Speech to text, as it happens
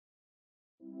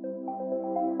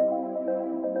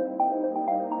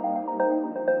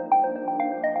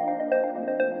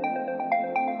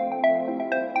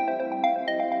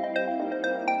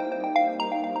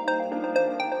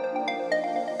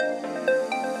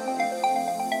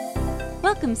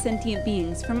Welcome, sentient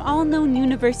beings from all known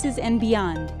universes and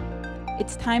beyond.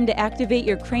 It's time to activate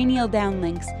your cranial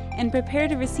downlinks and prepare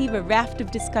to receive a raft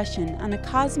of discussion on a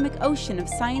cosmic ocean of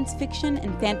science fiction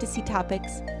and fantasy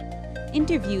topics,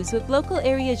 interviews with local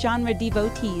area genre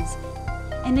devotees,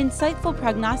 and insightful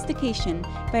prognostication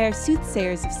by our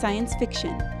soothsayers of science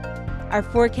fiction, our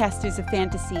forecasters of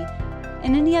fantasy,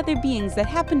 and any other beings that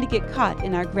happen to get caught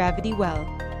in our gravity well.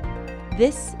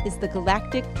 This is the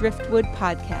Galactic Driftwood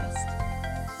Podcast.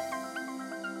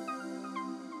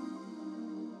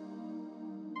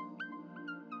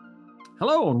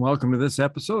 Hello, and welcome to this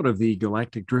episode of the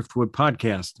Galactic Driftwood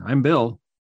Podcast. I'm Bill.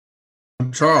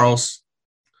 I'm Charles.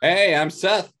 Hey, I'm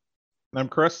Seth. I'm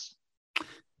Chris.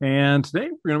 And today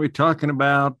we're going to be talking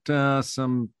about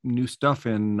some new stuff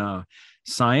in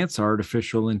science,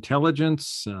 artificial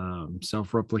intelligence,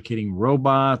 self-replicating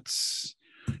robots,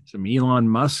 some Elon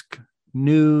Musk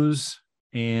news,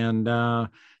 and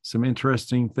some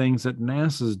interesting things that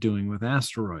NASA is doing with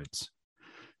asteroids.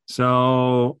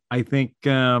 So I think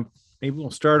maybe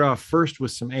we'll start off first with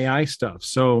some AI stuff.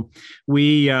 So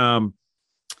we had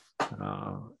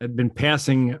been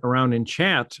passing around in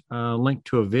chat a link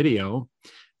to a video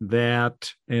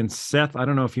that, and Seth, I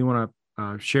don't know if you want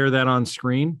to share that on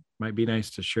screen. Might be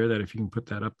nice to share that if you can put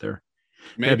that up there.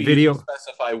 Maybe that video, you can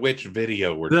specify which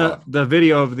video we're talking. The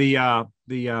video of the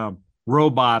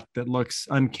robot that looks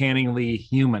uncannily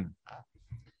human.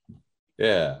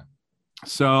 Yeah.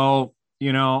 So,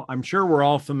 you know, I'm sure we're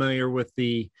all familiar with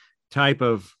the type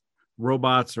of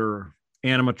robots or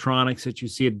animatronics that you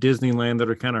see at Disneyland that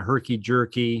are kind of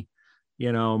herky-jerky,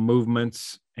 you know,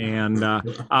 movements, and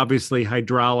obviously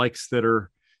hydraulics that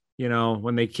are, you know,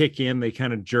 when they kick in, they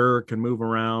kind of jerk and move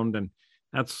around, and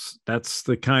that's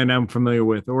the kind I'm familiar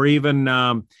with. Or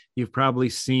even you've probably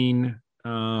seen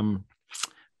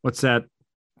what's that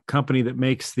company that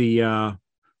makes the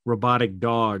robotic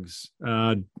dogs?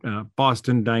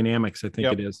 Boston Dynamics, I think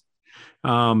it is.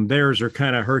 Theirs are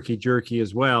kind of herky-jerky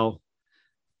as well.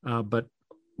 But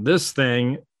this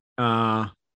thing, it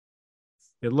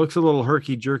looks a little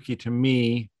herky-jerky to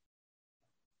me,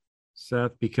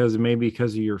 Seth, because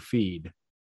of your feed.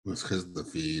 It's because of the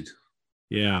feed.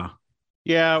 Yeah.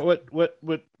 Yeah,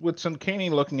 what's uncanny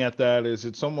looking at that is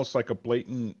it's almost like a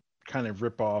blatant kind of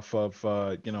ripoff of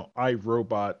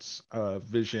iRobot's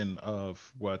vision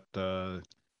of what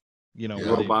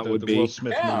Robot would be. Will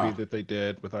Smith movie that they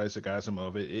did with Isaac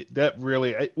Asimov. That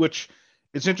really, which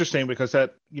it's interesting because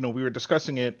that, you know, we were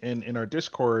discussing it in our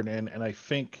Discord, and I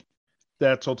think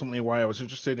that's ultimately why I was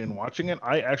interested in watching it.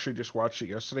 I actually just watched it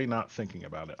yesterday, not thinking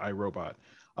about it. iRobot.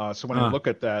 So when I look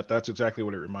at that, that's exactly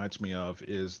what it reminds me of.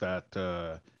 Is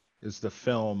the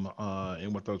film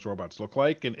and what those robots look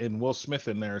like, and Will Smith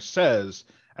in there says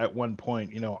at one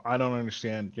point, you know, I don't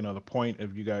understand, you know, the point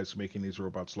of you guys making these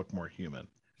robots look more human.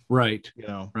 Right. You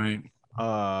know. Right.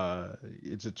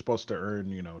 It's supposed to earn,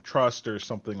 you know, trust or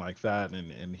something like that,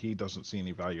 and he doesn't see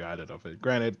any value added of it.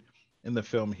 Granted, in the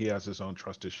film, he has his own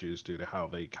trust issues due to how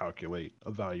they calculate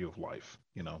a value of life,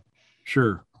 you know.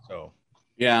 Sure. So.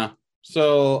 Yeah.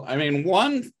 So, I mean,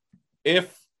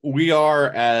 if we are,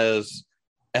 as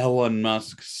Elon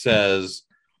Musk says,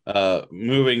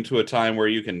 moving to a time where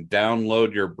you can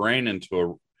download your brain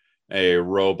into a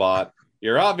robot,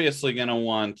 you're obviously going to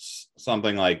want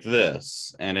something like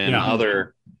this. And in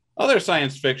other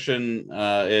science fiction,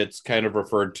 it's kind of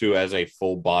referred to as a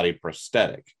full body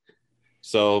prosthetic.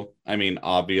 So, I mean,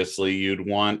 obviously you'd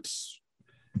want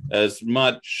as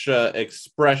much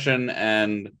expression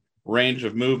and range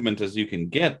of movement as you can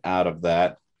get out of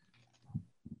that.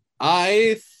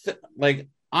 I'm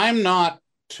not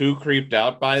too creeped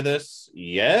out by this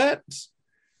yet,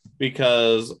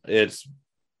 because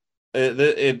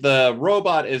the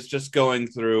robot is just going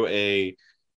through a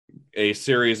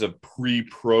series of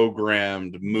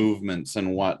pre-programmed movements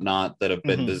and whatnot that have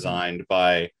been designed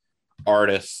by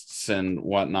artists and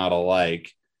whatnot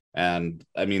alike. And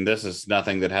I mean, this is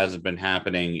nothing that hasn't been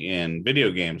happening in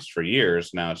video games for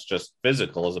years. Now it's just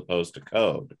physical as opposed to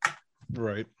code.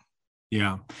 Right.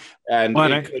 Yeah. And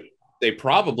they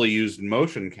probably used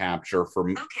motion capture for...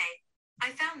 Okay. I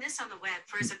found this on the web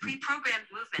as a pre-programmed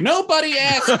movement. Nobody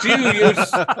asked you.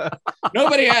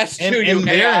 Nobody asked you. And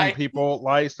therein, people,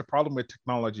 lies the problem with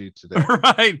technology today.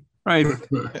 Right.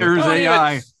 There's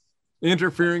AI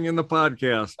interfering in the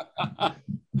podcast.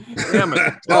 Damn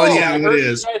it. It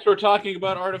is. You guys were talking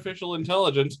about artificial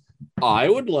intelligence. I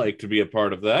would like to be a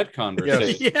part of that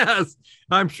conversation. Yes.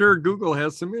 I'm sure Google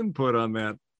has some input on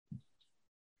that.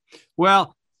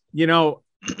 Well, you know,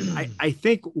 I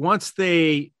think once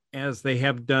as they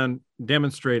have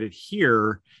demonstrated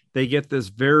here, they get this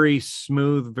very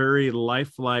smooth, very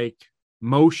lifelike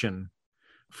motion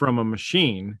from a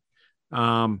machine.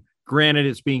 Granted,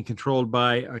 it's being controlled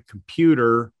by a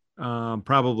computer,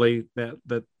 probably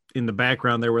that in the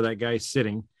background there where that guy's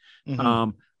sitting.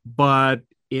 Mhm. But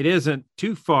it isn't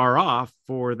too far off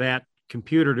for that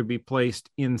computer to be placed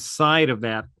inside of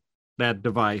that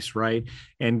device, right?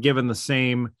 And given the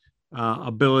same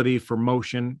ability for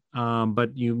motion,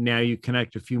 but you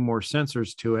connect a few more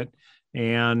sensors to it,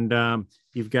 and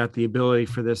you've got the ability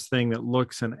for this thing that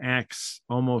looks and acts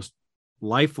almost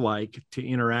lifelike to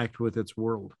interact with its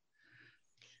world.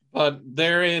 But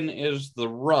therein is the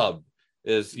rub,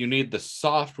 is you need the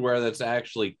software that's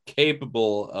actually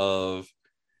capable of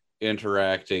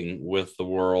interacting with the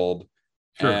world.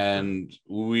 Sure. And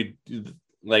we,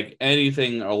 like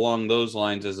anything along those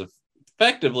lines, is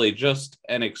effectively just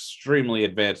an extremely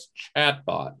advanced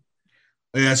chatbot.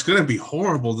 Yeah, it's going to be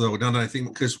horrible though. Now that I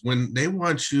think, because when they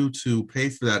want you to pay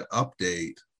for that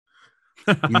update,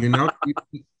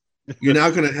 you're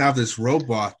not going to have this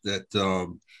robot that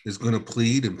is going to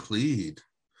plead and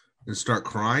start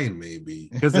crying, maybe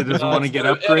because it doesn't want to get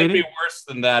upgraded. It'd be worse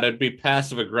than that. It'd be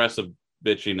passive aggressive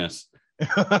bitchiness.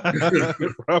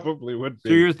 It probably would be.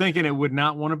 So you're thinking it would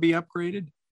not want to be upgraded?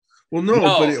 Well, no.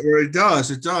 But it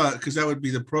does, because that would be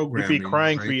the program. It'd be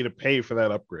crying for you to pay for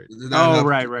that upgrade.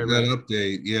 Right. That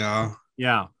update,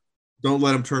 yeah. Don't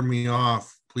let them turn me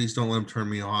off. Please don't let them turn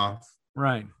me off.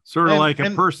 Right. Sort of like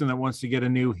a person that wants to get a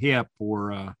new hip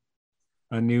or a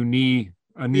new knee,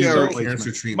 or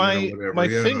cancer treatment or whatever. My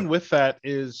thing with that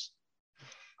is,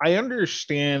 I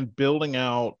understand building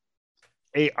out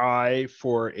AI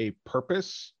for a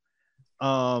purpose,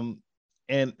 and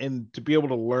to be able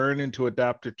to learn and to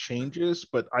adapt to changes,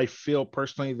 but I feel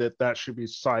personally that should be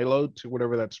siloed to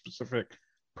whatever that specific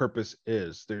purpose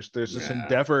is. There's this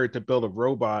endeavor to build a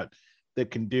robot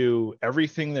that can do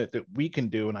everything that we can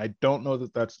do, and I don't know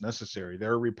that that's necessary.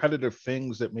 There are repetitive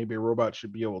things that maybe a robot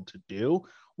should be able to do: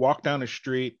 walk down a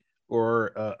street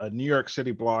or a New York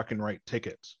City block and write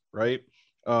tickets, right?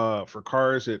 For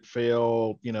cars that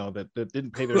fail, that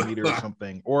didn't pay their meter or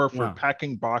something, or for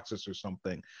packing boxes or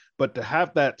something. But to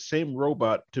have that same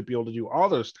robot to be able to do all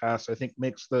those tasks, I think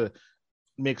makes the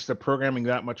programming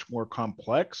that much more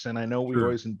complex. And I know we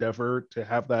always endeavor to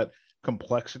have that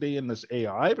complexity in this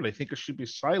AI, but I think it should be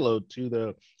siloed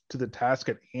to the task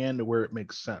at hand where it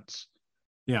makes sense.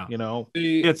 Yeah.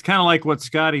 It's kind of like what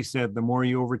Scotty said: the more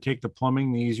you overtake the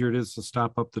plumbing, the easier it is to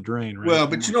stop up the drain, right? Well,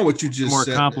 but you know what you just said.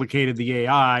 The more complicated the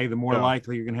AI, the more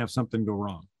likely you're going to have something go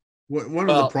wrong. One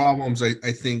of the problems I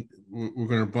think we're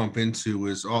going to bump into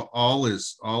is all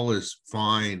is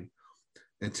fine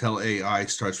until AI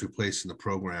starts replacing the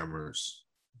programmers.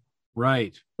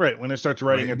 Right. When it starts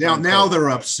writing it now they're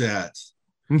upset.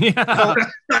 Yeah.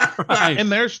 Right. And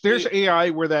there's AI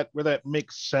where that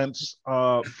makes sense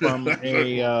from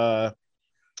a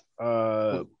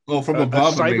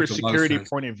cybersecurity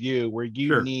point of view, where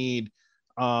you need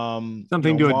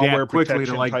something to adapt quickly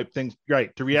to type things,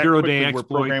 right? To react quickly where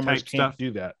programmers can't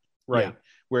do that, right? Yeah.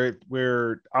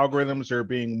 Where algorithms are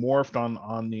being morphed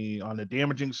on the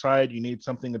damaging side, you need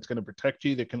something that's going to protect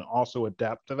you that can also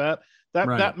adapt to that.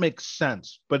 That makes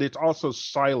sense, but it's also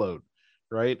siloed.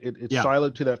 Right, it's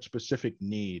siloed to that specific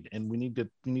need, and we need to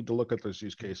look at those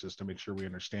use cases to make sure we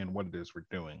understand what it is we're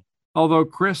doing. Although,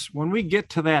 Chris, when we get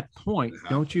to that point,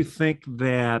 don't you think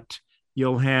that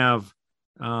you'll have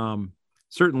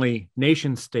certainly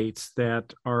nation states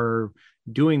that are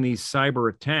doing these cyber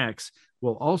attacks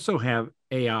will also have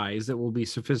AIs that will be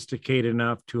sophisticated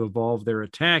enough to evolve their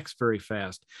attacks very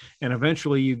fast, and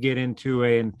eventually you get into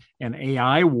an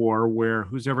AI war where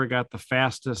who's ever got the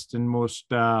fastest and most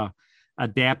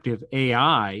adaptive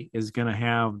AI is going to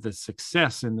have the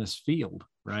success in this field,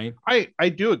 right? I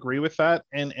do agree with that.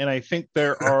 And I think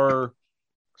there are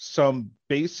some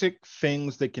basic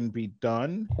things that can be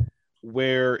done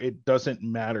where it doesn't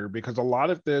matter, because a lot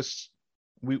of this,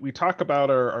 we talk about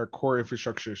our core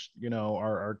infrastructures,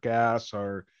 our gas,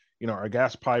 our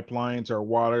gas pipelines, our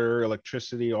water,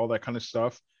 electricity, all that kind of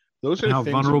stuff. Those are how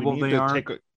things vulnerable we need they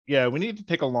to are. We need to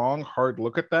take a long, hard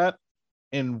look at that,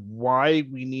 and why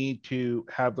we need to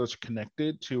have those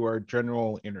connected to our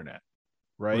general internet,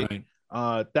 right?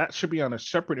 That should be on a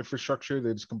separate infrastructure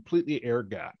that's completely air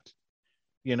gapped,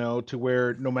 to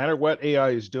where no matter what AI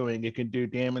is doing, it can do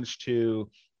damage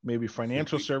to maybe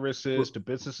financial services, to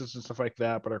businesses and stuff like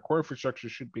that. But our core infrastructure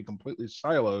should be completely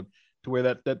siloed to where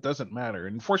that doesn't matter.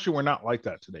 And unfortunately, we're not like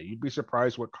that today. You'd be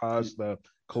surprised what caused the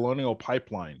Colonial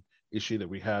Pipeline issue that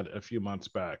we had a few months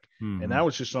back. And that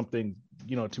was just something,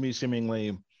 to me,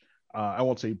 seemingly, I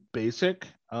won't say basic.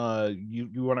 You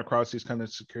run across these kind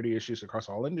of security issues across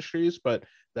all industries, but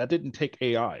that didn't take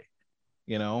AI.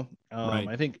 Right.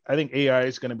 I think AI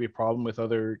is going to be a problem with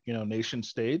other, nation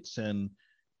states, and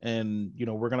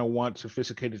we're going to want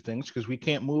sophisticated things because we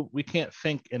can't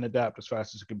think and adapt as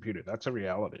fast as a computer. That's a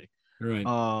reality. Right.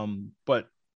 But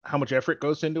how much effort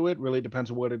goes into it really depends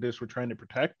on what it is we're trying to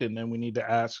protect, and then we need to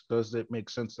ask, does it make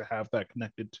sense to have that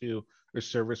connected to a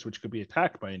service which could be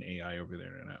attacked by an AI over the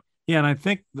internet? Yeah, and I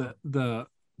think the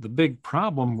big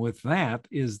problem with that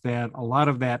is that a lot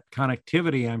of that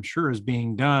connectivity, I'm sure, is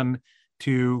being done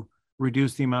to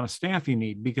reduce the amount of staff you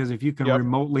need, because if you can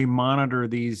remotely monitor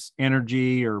these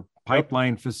energy or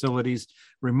pipeline facilities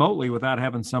remotely without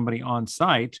having somebody on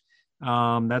site,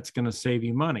 that's going to save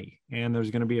you money, and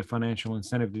there's going to be a financial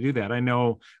incentive to do that. I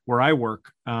know where I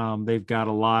work, they've got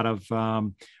a lot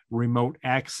of remote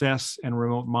access and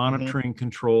remote monitoring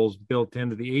controls built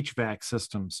into the HVAC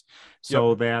systems,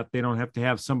 so that they don't have to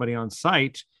have somebody on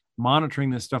site monitoring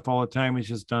this stuff all the time. It's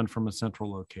just done from a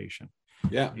central location.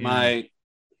 Yeah,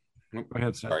 Go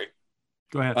ahead, Seth. Sorry.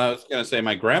 Go ahead. I was going to say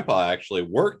my grandpa actually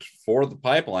worked for the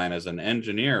pipeline as an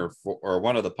engineer or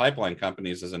one of the pipeline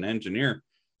companies as an engineer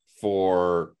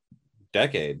for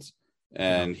decades,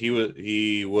 and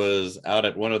he was out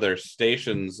at one of their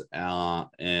stations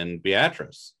in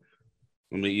Beatrice.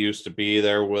 When we used to be,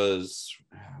 there was,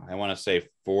 I want to say,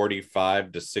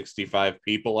 45 to 65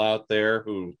 people out there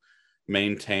who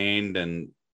maintained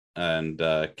and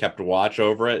kept watch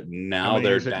over it. Now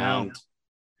they're down.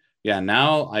 Yeah,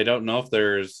 now I don't know if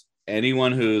there's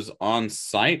anyone who's on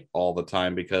site all the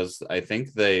time, because I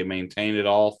think they maintained it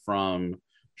all from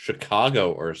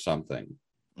Chicago or something.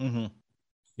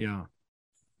 Yeah.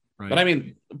 Right. But I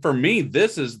mean, for me,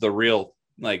 this is the real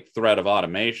threat of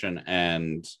automation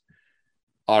and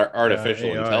artificial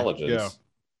intelligence.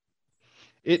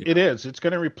 It is. It's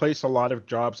going to replace a lot of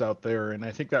jobs out there, and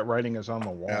I think that writing is on the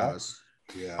wall. Yes.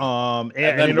 Yeah.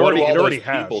 And it already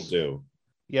has. People do.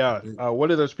 Yeah. What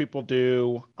do those people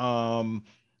do?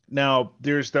 Now,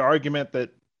 there's the argument that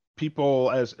people,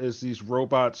 as these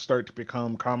robots start to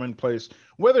become commonplace,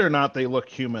 whether or not they look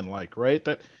human-like, right?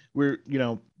 That we're,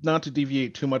 not to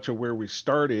deviate too much of where we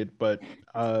started, but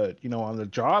on the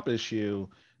job issue,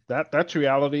 that's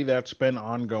reality that's been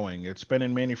ongoing. It's been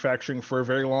in manufacturing for a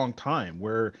very long time,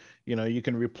 where you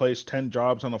can replace 10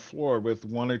 jobs on the floor with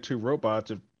 1 or 2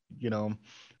 robots,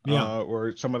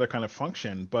 or some other kind of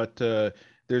function. But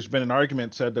there's been an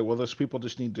argument said that, well, those people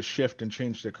just need to shift and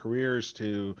change their careers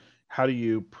to how do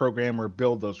you program or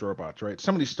build those robots, right?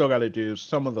 Somebody's still got to do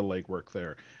some of the legwork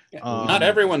there. Not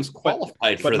everyone's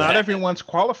qualified for that. But not everyone's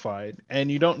qualified,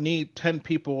 and you don't need 10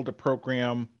 people to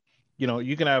program.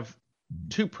 You can have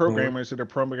 2 programmers that are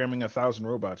programming 1,000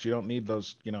 robots. You don't need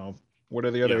those, what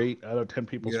are the other 8 out of 10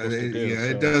 people supposed to do?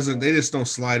 It doesn't. They just don't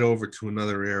slide over to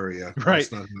another area. Right.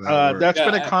 That's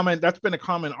been a common. That's been a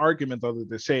common argument, though, that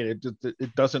they say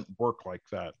it doesn't work like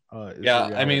that.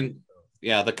 I mean,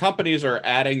 the companies are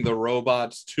adding the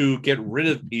robots to get rid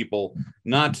of people,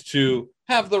 not to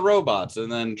have the robots and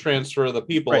then transfer the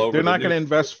people over. They're not going to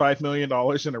invest $5 million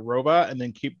in a robot and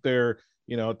then keep their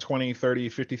 $20,000,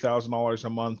 $30,000, $50,000 a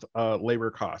month labor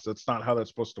costs. That's not how that's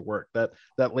supposed to work. That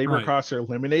labor costs they're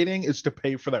eliminating is to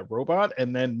pay for that robot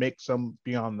and then make some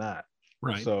beyond that.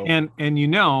 Right. So and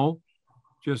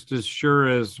just as sure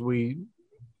as we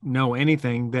know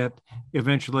anything, that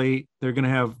eventually they're going to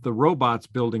have the robots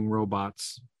building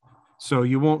robots. So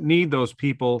you won't need those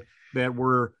people that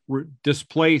were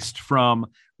displaced from,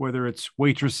 whether it's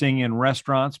waitressing in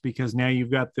restaurants, because now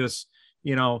you've got this,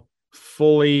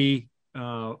 fully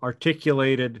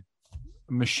articulated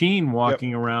machine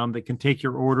walking around that can take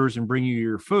your orders and bring you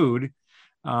your food.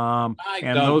 I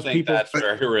don't think that's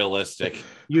very realistic.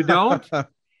 You don't?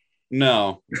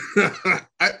 No.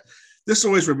 This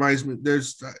always reminds me.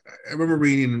 I remember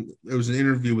reading. There was an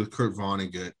interview with Kurt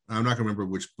Vonnegut. I'm not going to remember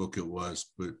which book it was,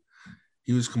 but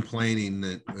he was complaining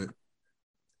that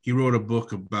he wrote a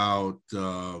book about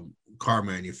car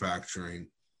manufacturing.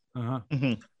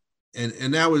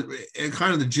 And that was, and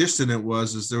kind of the gist in it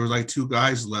was there were 2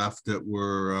 guys left that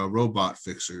were robot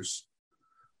fixers,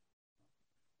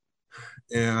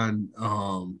 and I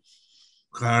don't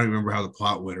remember how the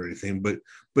plot went or anything, but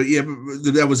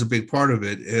that was a big part of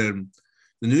it. And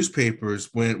the newspapers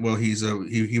went, well,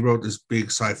 he wrote this big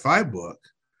sci-fi book,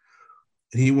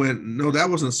 and he went, no, that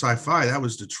wasn't sci-fi, that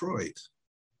was Detroit.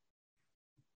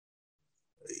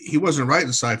 He wasn't writing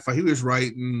sci-fi, he was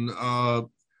writing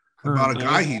about a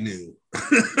guy he knew.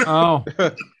 Oh.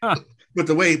 But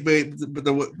they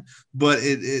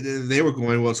were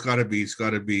going, well, it's got to be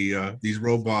these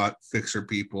robot fixer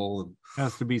people, and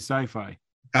has to be sci-fi.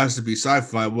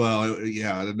 Well,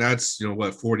 yeah, and that's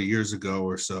 40 years ago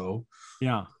or so.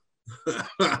 Yeah.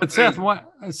 But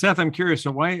Seth, I'm curious.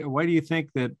 So why do you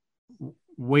think that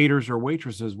waiters or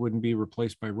waitresses wouldn't be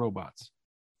replaced by robots?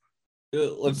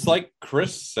 It's like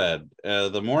Chris said,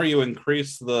 the more you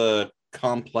increase the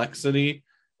complexity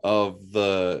of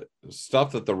the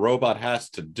stuff that the robot has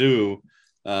to do,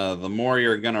 the more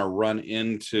you're going to run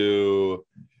into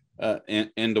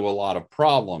a lot of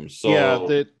problems. So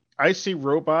yeah, I see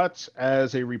robots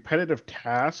as a repetitive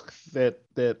task that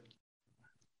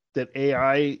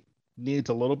AI needs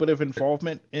a little bit of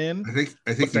involvement in.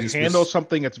 I think to handle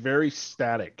something that's very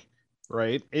static,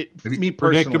 right? Me personally,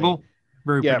 predictable.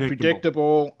 Very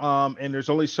predictable. And there's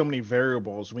only so many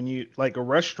variables. When you like a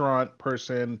restaurant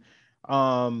person,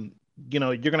 you're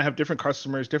gonna have different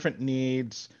customers, different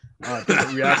needs,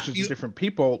 different reactions to different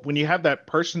people. When you have that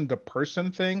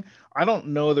person-to-person thing, I don't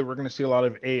know that we're gonna see a lot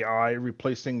of AI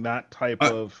replacing that type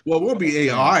of. Well, it won't be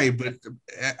AI, but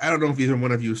I don't know if either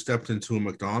one of you stepped into a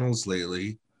McDonald's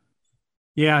lately.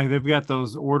 Yeah, they've got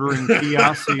those ordering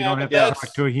kiosks, so you don't have to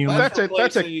talk to a human.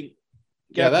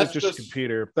 That's just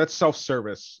computer. That's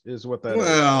self-service, is what that is.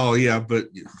 Well, yeah, but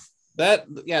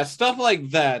stuff like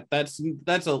that. That's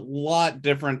a lot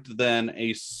different than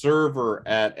a server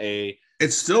at a.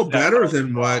 It's still better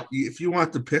than what if you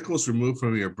want the pickles removed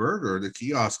from your burger, the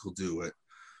kiosk will do it.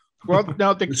 Well,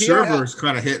 now the server is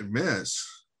kind of hit and miss.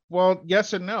 Well,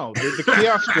 yes and no. The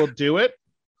kiosk will do it,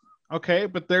 okay,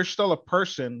 but there's still a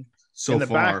person in the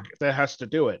back that has to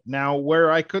do it. Now,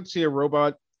 where I could see a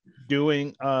robot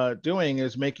doing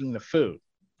is making the food,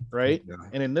 right? Yeah.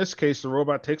 And in this case, the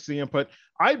robot takes the input.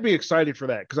 I'd be excited for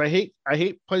that because I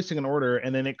hate placing an order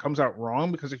and then it comes out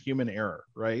wrong because of human error,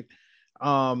 right?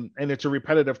 And it's a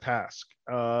repetitive task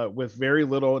with very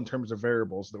little in terms of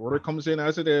variables. The order comes in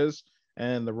as it is,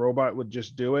 and the robot would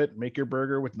just do it, make your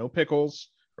burger with no pickles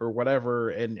or whatever,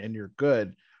 and you're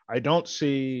good. I don't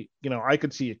see, I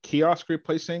could see a kiosk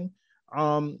replacing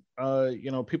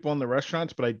people in the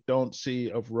restaurants, but I don't see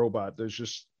a robot. There's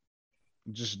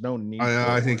just no need.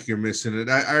 I think you're missing it.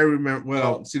 I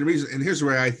remember. See the reason, and here's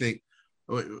where I think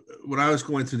when I was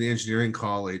going through the engineering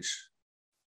college,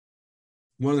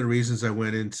 one of the reasons I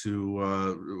went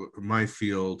into my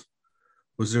field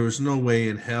was there was no way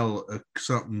in hell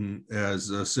something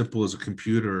as simple as a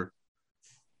computer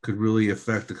could really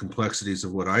affect the complexities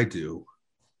of what I do.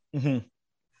 Mm-hmm.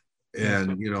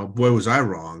 And boy, was I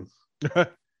wrong.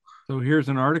 So here's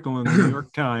an article in the New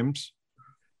York Times.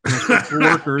 For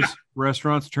workers,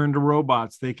 restaurants turn to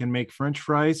robots. They can make French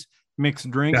fries, mix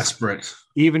drinks, desperate,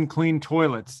 even clean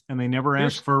toilets, and they never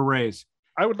ask for a raise.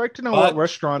 I would like to know what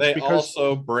restaurants they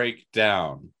also break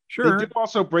down. Sure, they do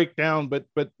also break down, but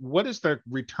what is the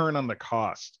return on the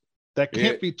cost? That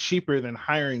can't be cheaper than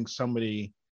hiring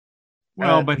somebody.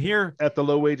 Well, but here at the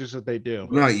low wages that they do,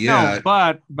 not yet.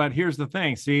 No, but here's the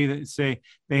thing. See, say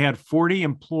they had 40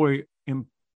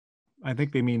 I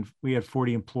think they mean we had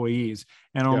 40 employees,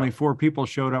 and only 4 people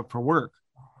showed up for work.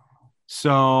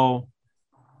 So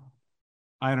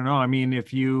I don't know. I mean,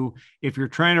 if you're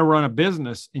trying to run a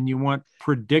business and you want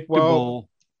predictable,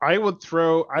 I would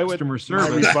customer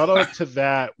service. My rebuttal to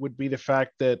that would be the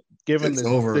fact that given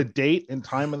the date and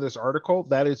time of this article,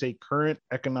 that is a current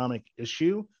economic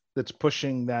issue that's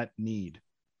pushing that need.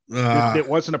 It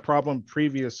wasn't a problem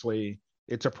previously.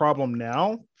 It's a problem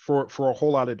now for a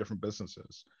whole lot of different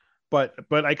businesses. But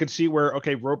I could see where,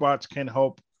 robots can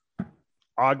help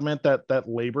augment that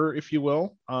labor, if you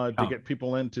will, to get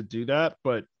people in to do that.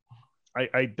 But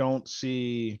I don't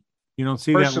see. You don't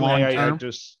see that long term?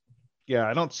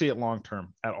 I don't see it long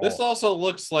term at all. This also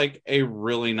looks like a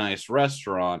really nice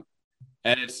restaurant,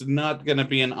 and it's not going to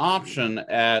be an option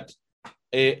at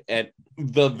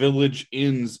the Village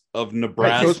Inns of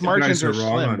Nebraska. Those margins are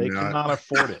slim. They cannot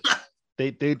afford it.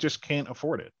 They just can't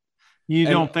afford it. You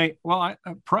don't think? Well, I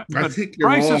think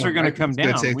prices are going to come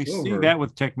down. We see that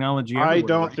with technology. I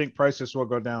don't think prices will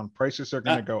go down. Prices are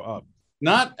going to go up.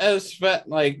 Not as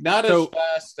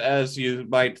fast as you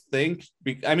might think.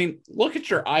 I mean, look at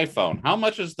your iPhone. How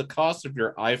much is the cost of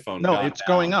your iPhone? No, it's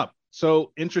going up.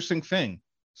 So interesting thing.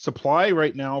 Supply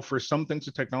right now for some things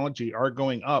of technology are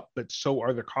going up, but so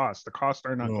are the costs. The costs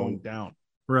are not going down.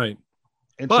 Right.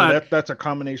 And so that's a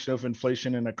combination of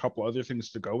inflation and a couple other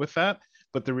things to go with that.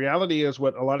 But the reality is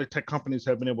what a lot of tech companies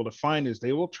have been able to find is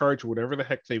they will charge whatever the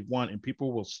heck they want and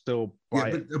people will still buy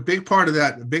it. A big part of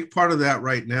that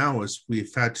right now is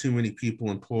we've had too many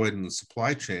people employed in the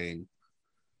supply chain.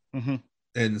 Mm-hmm.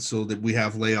 And so that we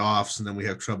have layoffs and then we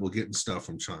have trouble getting stuff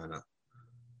from China.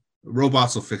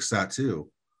 Robots will fix that too.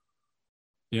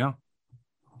 Yeah.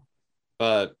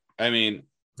 But I mean,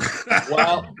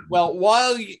 while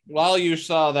you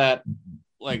saw that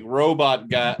like robot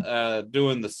guy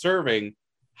doing the serving,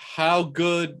 how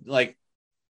good, like,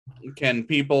 can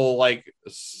people like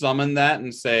summon that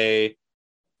and say,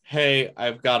 hey,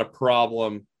 I've got a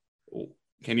problem,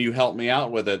 can you help me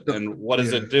out with it? And what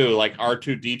does it do? Like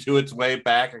R2D2 its way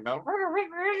back and go.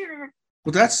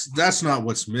 Well, that's not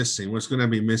what's missing. What's going to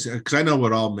be missing, because I know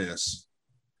what I'll miss,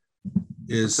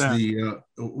 is the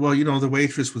the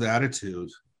waitress with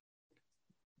attitude.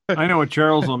 I know what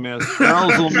Charles will miss.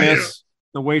 Charles will miss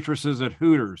the waitresses at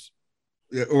Hooters.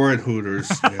 Yeah, or at Hooters.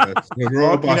 Yeah.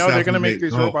 Well, they're going to make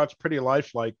these robots pretty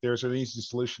lifelike. There's an easy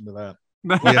solution to that.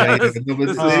 They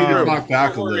knock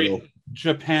back a little.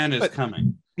 Japan is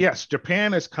coming. Yes,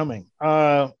 Japan is coming.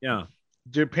 Yeah.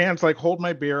 Japan's like, hold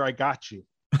my beer, I got you.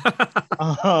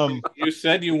 You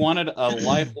said you wanted a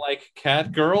lifelike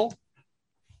cat girl.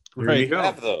 Right. You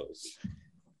have those.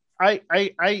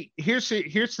 Here's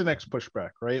the next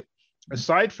pushback, right?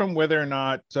 Aside from whether or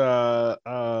not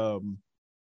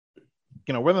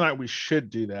whether or not we should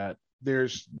do that,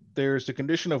 there's the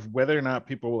condition of whether or not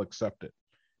people will accept it.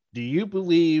 Do you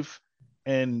believe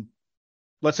in,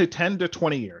 let's say 10 to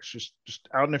 20 years, just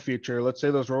out in the future, let's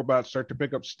say those robots start to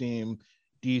pick up steam,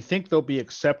 do you think they'll be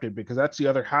accepted? Because that's the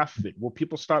other half of it. Will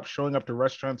people stop showing up to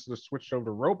restaurants that have switched over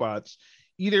to robots,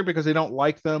 either because they don't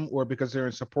like them or because they're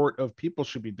in support of people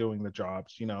should be doing the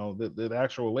jobs, the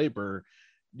actual labor?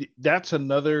 That's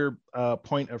another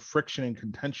point of friction and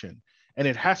contention. And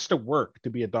it has to work to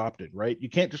be adopted, right? You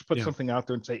can't just put something out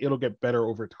there and say it'll get better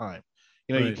over time.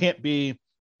 Right. You can't be,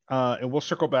 and we'll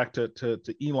circle back to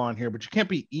Elon here, but you can't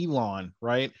be Elon,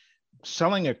 right?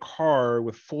 Selling a car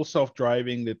with full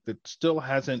self-driving that still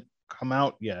hasn't come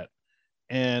out yet.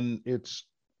 And it's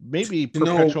maybe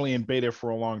perpetually in beta for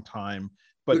a long time,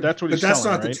 but that's what he's selling, that's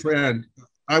not right? the trend.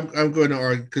 I'm going to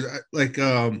argue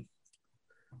because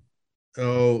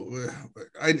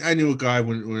I knew a guy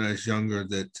when I was younger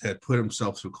that had put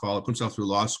himself through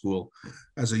law school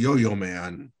as a yo-yo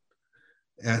man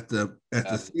at the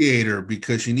theater,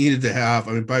 because you needed to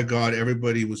have, by God,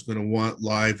 everybody was going to want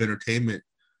live entertainment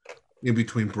in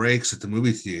between breaks at the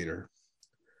movie theater.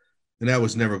 And that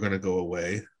was never going to go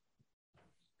away.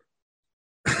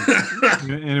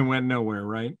 And it went nowhere,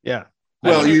 right? Yeah.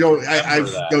 Well, do you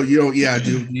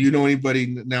know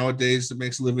anybody nowadays that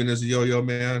makes a living as a yo-yo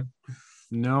man?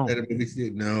 No. At a movie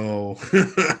theater? No.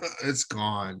 It's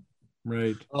gone.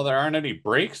 Right. Well, there aren't any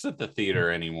breaks at the theater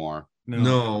anymore.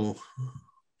 No.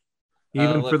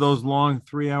 Even for those long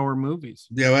 3-hour movies.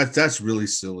 Yeah, that's really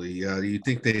silly. Yeah, you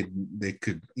think they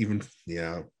could even?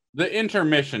 Yeah. The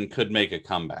intermission could make a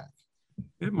comeback.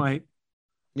 It might.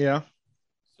 Yeah.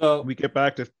 So we get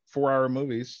back to 4-hour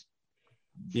movies.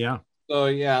 Yeah. So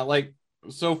yeah,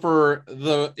 so for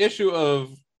the issue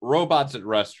of robots at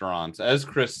restaurants, as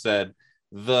Chris said,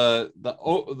 the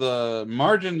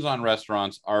margins on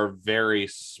restaurants are very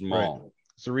small. Right.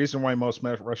 It's the reason why most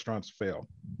restaurants fail.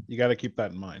 You got to keep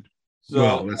that in mind.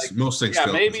 So most things. Yeah,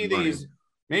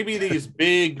 maybe these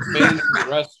big fancy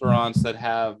restaurants that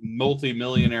have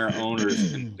multi-millionaire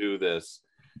owners can do this,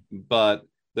 but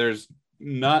there's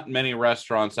not many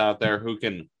restaurants out there who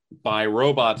can buy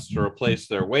robots to replace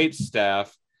their wait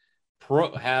staff,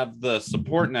 have the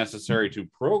support necessary to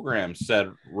program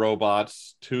said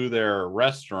robots to their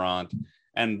restaurant,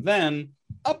 and then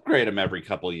upgrade them every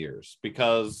couple of years.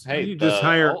 Because hey, you just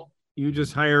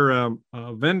hire a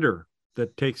vendor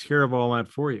that takes care of all that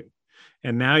for you,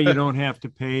 and now you don't have to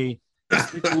pay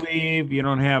sick leave. You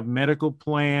don't have medical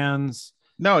plans.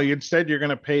 No, instead you're going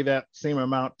to pay that same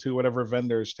amount to whatever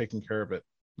vendor is taking care of it.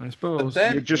 I suppose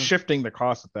you're just shifting the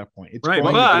cost at that point. It's right,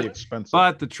 going to be expensive.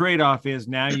 But the trade-off is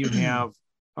now you have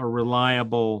a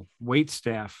reliable wait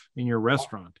staff in your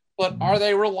restaurant. But are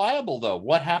they reliable though?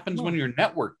 What happens when your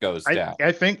network goes down?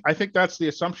 I think that's the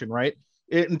assumption, right?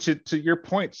 And to your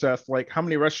point, Seth, like how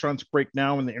many restaurants break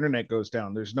down when the internet goes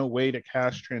down? There's no way to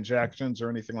cash transactions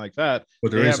or anything like that.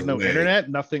 But they have no internet.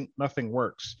 Nothing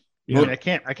works. Yeah. I mean,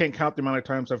 I can't count the amount of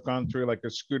times I've gone through like the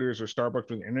Scooters or Starbucks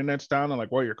when the internet's down and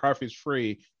like, well, your coffee's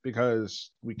free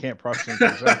because we can't process any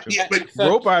transactions. But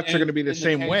robots are going to be the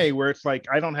same way, where it's like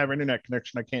I don't have internet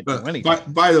connection, I can't do anything.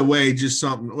 By the way, just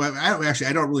something. Well,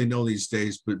 I don't really know these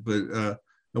days, but it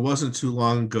wasn't too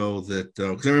long ago that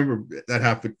because I remember that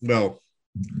happened. Well,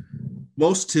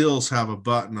 most tills have a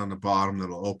button on the bottom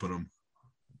that'll open them.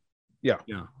 Yeah.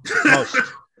 Most.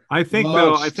 I think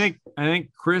though, I think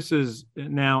Chris is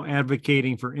now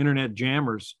advocating for internet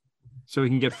jammers so he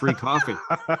can get free coffee.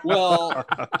 Well,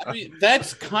 I mean,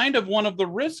 that's kind of one of the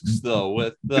risks though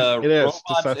with the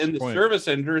robots in the service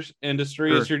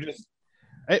industry. Is you're just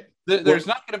there's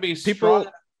not going to be people.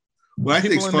 Well, I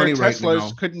think it's funny right now.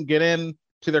 Teslas couldn't get in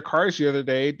to their cars the other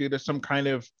day due to some kind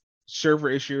of server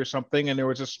issue or something, and there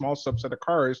was a small subset of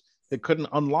cars that couldn't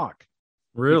unlock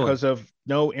Really? because of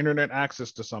no internet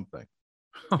access to something.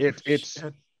 Oh,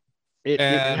 It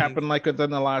happened like within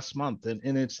the last month, and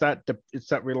it's that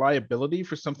reliability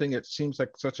for something that seems like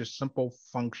such a simple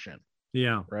function,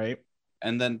 Yeah. right?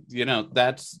 And then,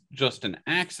 that's just an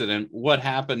accident. What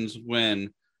happens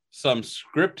when some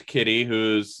script kiddie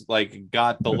who's like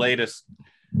got the latest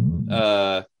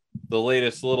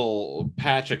little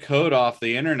patch of code off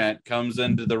the internet comes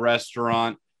into the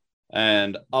restaurant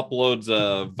and uploads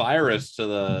a virus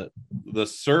to the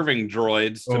serving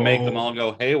droids to make them all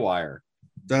go haywire?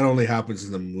 That only happens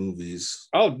in the movies.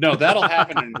 Oh no, that'll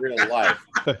happen in real life.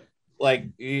 Like,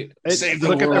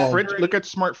 look at the fridge. Look at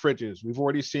smart fridges. We've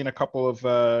already seen a couple of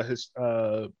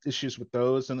issues with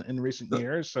those in recent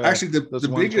years. Actually,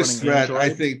 the biggest threat, I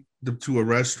think, to a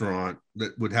restaurant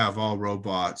that would have all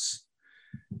robots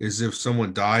is if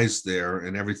someone dies there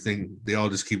and everything, they all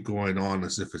just keep going on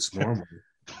as if it's normal.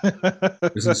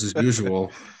 Business as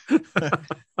usual.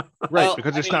 Right, well,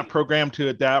 because it's not programmed to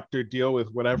adapt or deal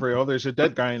with whatever. Oh, there's a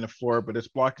dead guy in the floor, but it's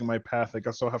blocking my path. I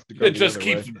guess I'll have to go. It just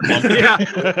keeps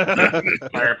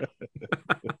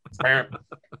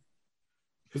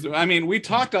I mean, we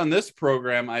talked on this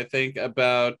program, I think,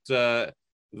 about some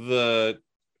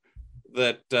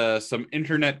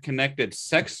internet connected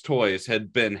sex toys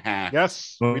had been hacked.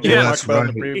 Yes, we did talk about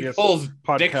in the previous People's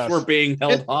podcast. Dicks were being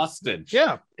held hostage.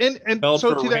 Yeah, and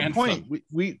so to that ransom. point,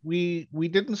 we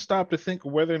didn't stop to think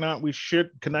of whether or not we should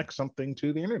connect something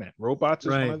to the internet. Robots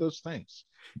is one of those things.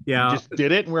 Yeah, we just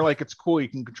did it, and we're like, it's cool. You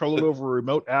can control it over a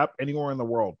remote app anywhere in the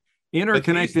world.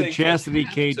 Interconnected chastity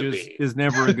cages is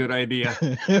never a good idea.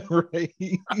 Right.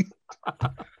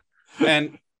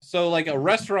 And so, like, a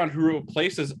restaurant who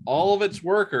replaces all of its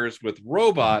workers with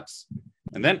robots,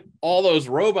 and then all those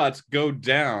robots go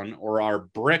down or are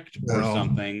bricked or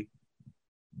something,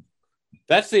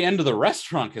 that's the end of the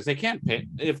restaurant, because they can't pay.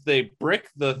 If they brick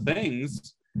the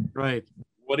things, right,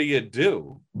 what do you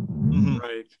do? Mm-hmm.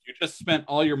 Right. You just spent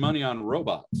all your money on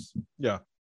robots. Yeah.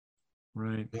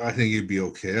 Right. I think you'd be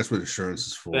okay. That's what insurance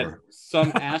is for. That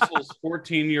some asshole's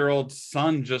 14-year-old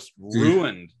son just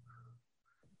ruined.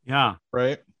 Yeah.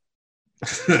 Right.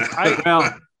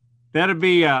 Well, that'd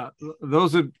be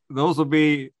those will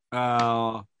be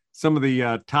some of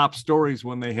the top stories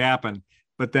when they happen.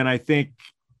 But then I think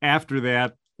after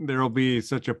that there'll be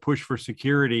such a push for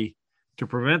security to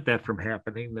prevent that from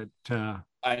happening that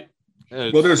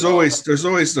well, there's always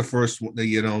the first one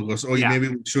that goes, maybe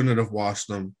we shouldn't have washed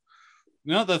them.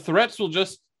 No, the threats to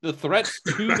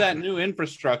that new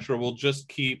infrastructure will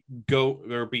just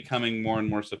they're becoming more and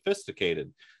more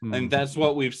sophisticated. And that's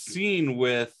what we've seen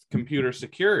with computer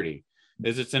security,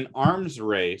 is it's an arms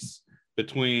race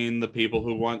between the people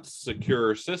who want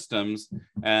secure systems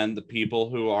and the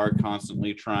people who are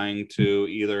constantly trying to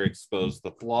either expose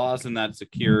the flaws in that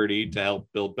security to help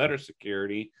build better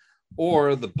security,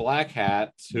 or the black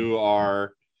hats who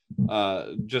are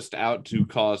just out to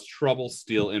cause trouble,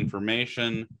 steal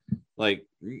information. Like,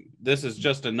 this is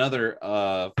just another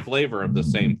flavor of the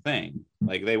same thing.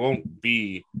 Like,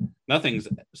 nothing's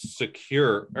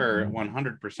secure or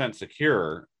 100%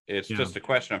 secure. It's just a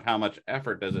question of how much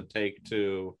effort does it take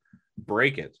to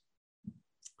break it.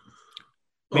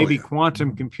 Maybe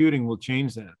quantum computing will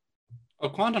change that. Oh,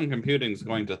 quantum computing is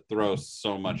going to throw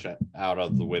so much out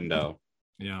of the window.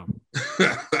 Yeah.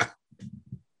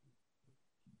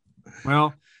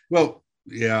 Well,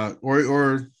 yeah,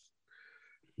 or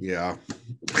yeah.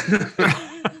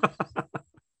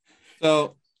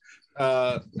 So,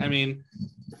 I mean,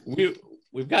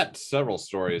 we've got several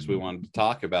stories we wanted to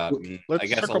talk about. And let's I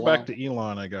guess circle back to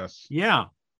Elon, I guess. Yeah.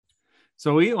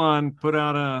 So Elon put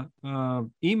out a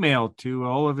email to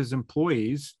all of his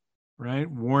employees, right,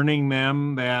 warning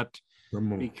them that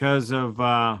because of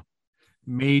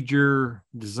major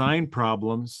design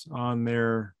problems on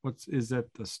their the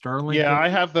Starlink? Yeah, I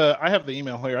have the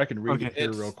email here. I can read it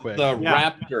here real quick. The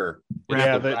Raptor.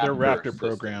 Yeah, the Raptor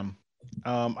program.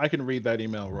 I can read that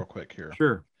email real quick here.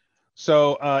 Sure.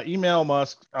 So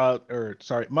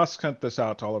Musk sent this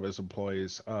out to all of his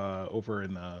employees over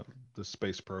in the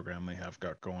space program they have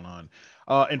got going on.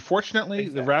 Unfortunately,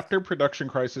 the Raptor production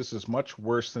crisis is much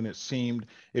worse than it seemed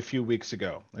a few weeks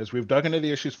ago. As we've dug into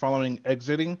the issues following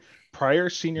exiting prior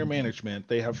senior management,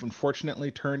 they have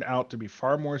unfortunately turned out to be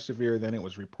far more severe than it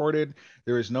was reported.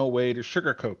 There is no way to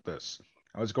sugarcoat this.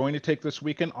 I was going to take this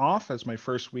weekend off as my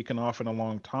first weekend off in a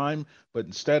long time, but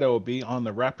instead I will be on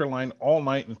the Raptor line all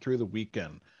night and through the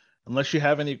weekend. Unless you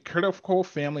have any critical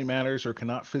family matters or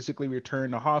cannot physically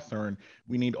return to Hawthorne,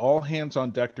 we need all hands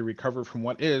on deck to recover from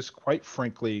what is, quite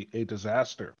frankly, a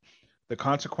disaster. The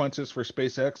consequences for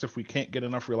SpaceX, if we can't get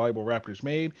enough reliable Raptors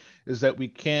made, is that we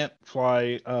can't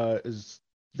fly.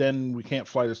 Then we can't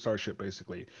fly the Starship,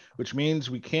 basically, which means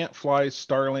we can't fly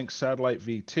Starlink Satellite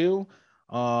V2.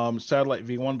 Satellite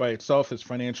V1 by itself is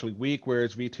financially weak,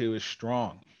 whereas V2 is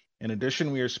strong. In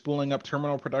addition, we are spooling up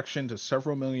terminal production to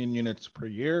several million units per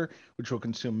year, which will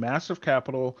consume massive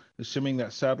capital, assuming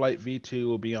that Satellite V2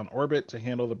 will be on orbit to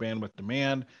handle the bandwidth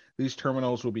demand. These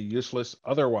terminals will be useless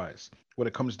otherwise. What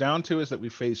it comes down to is that we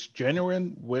face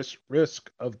genuine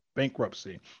risk of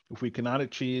bankruptcy if we cannot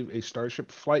achieve a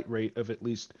Starship flight rate of at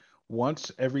least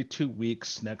once every 2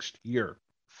 weeks next year.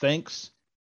 Thanks,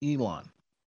 Elon.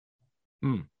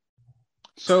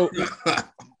 So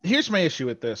here's my issue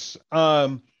with this.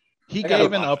 He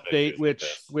gave an update,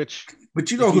 which but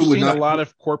you know if you've who would seen not a lot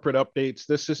of corporate updates.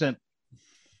 This isn't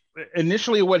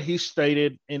initially what he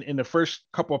stated in the first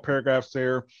couple of paragraphs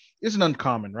there isn't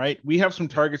uncommon, right? We have some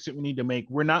targets that we need to make.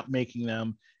 We're not making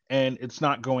them, and it's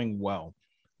not going well.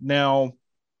 Now,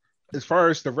 as far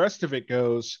as the rest of it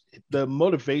goes, the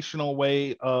motivational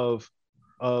way of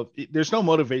there's no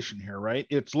motivation here, right?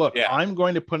 It's look, I'm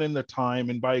going to put in the time,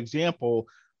 and by example,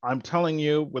 I'm telling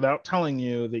you without telling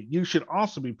you that you should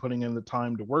also be putting in the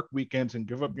time to work weekends and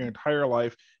give up your entire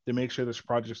life to make sure this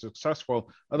project is successful.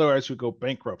 Otherwise, we go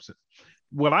bankrupt.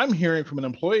 What I'm hearing from an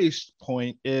employee's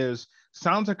point is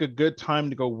sounds like a good time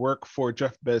to go work for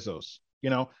Jeff Bezos.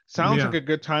 Sounds like a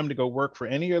good time to go work for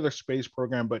any other space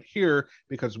program, but here,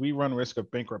 because we run risk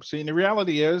of bankruptcy. And the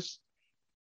reality is,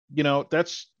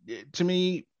 that's, to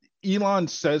me, Elon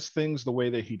says things the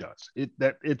way that he does.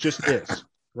 It just is,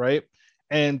 right?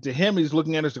 And to him, he's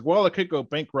looking at it as like, well, it could go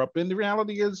bankrupt. And the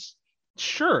reality is,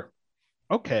 sure,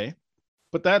 okay.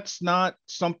 But that's not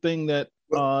something that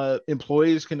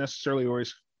employees can necessarily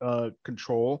always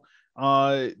control.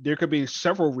 There could be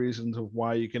several reasons of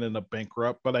why you can end up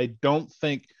bankrupt, but I don't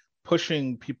think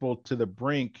pushing people to the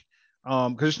brink,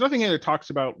 because there's nothing here that talks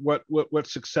about what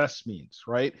success means,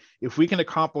 right? If we can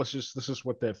accomplish this is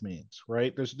what that means,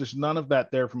 right? There's none of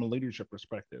that there from a leadership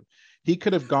perspective. He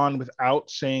could have gone without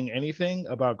saying anything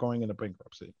about going into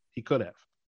bankruptcy. He could have.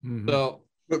 Mm-hmm. So,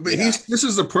 but this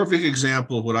is a perfect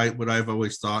example of what I've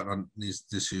always thought on these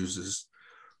issues is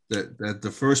that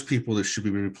the first people that should be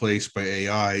replaced by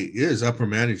AI is upper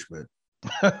management.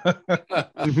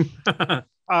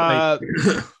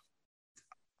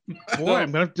 Boy,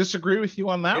 I'm going to disagree with you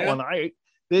on that one.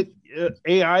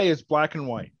 AI is black and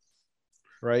white,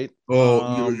 right?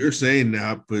 Oh, you're saying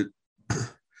that, but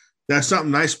that's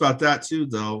something nice about that too,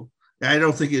 though. I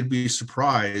don't think it'd be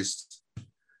surprised.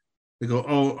 They go,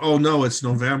 oh no, it's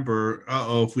November.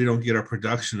 If we don't get our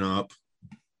production up,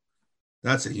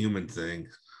 that's a human thing.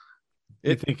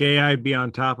 You think AI would be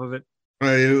on top of it?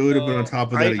 It would have been on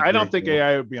top of that. I don't think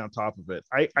AI would be on top of it.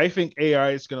 I think AI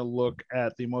is going to look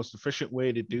at the most efficient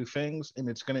way to do things, and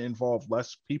it's going to involve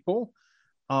less people.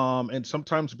 And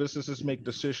sometimes businesses make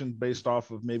decisions based off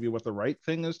of maybe what the right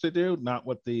thing is to do, not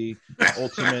what the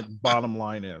ultimate bottom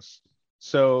line is.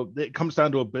 So it comes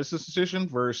down to a business decision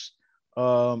versus,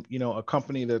 a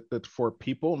company that's for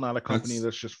people, not a company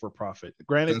that's just for profit.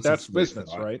 Granted, that's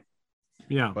business, right?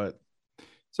 Yeah. But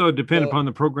so it depends upon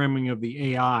the programming of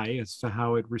the AI as to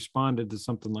how it responded to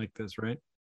something like this, right?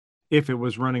 If it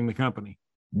was running the company.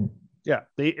 Yeah,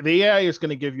 the AI is going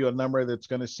to give you a number that's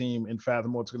going to seem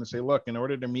unfathomable. It's going to say, look, in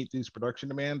order to meet these production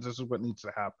demands, this is what needs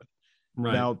to happen.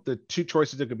 Right. Now, the two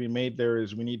choices that could be made there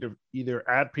is we need to either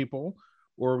add people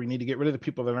or we need to get rid of the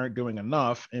people that aren't doing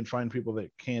enough and find people that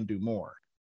can do more.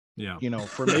 Yeah.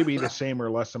 For maybe the same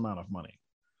or less amount of money.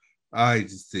 I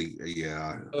just think,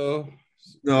 yeah.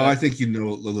 No, I think a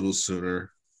little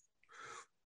sooner.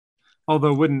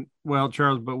 Although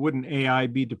Charles, wouldn't AI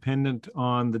be dependent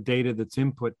on the data that's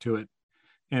input to it?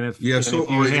 And if you're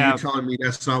telling me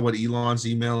that's not what Elon's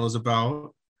email is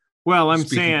about? Well, I'm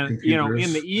saying,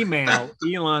 in the email,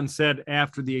 Elon said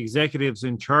after the executives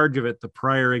in charge of it, the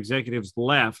prior executives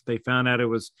left, they found out it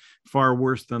was far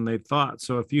worse than they thought.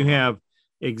 So if you have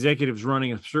executives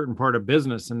running a certain part of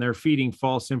business and they're feeding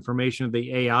false information to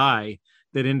the AI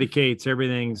that indicates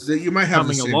everything's you might have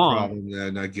the same along. problem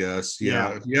then, I guess.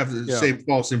 Yeah. If you have the same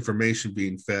false information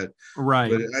being fed. Right.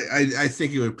 But I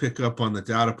think it would pick up on the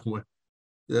data point.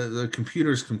 The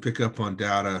computers can pick up on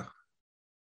data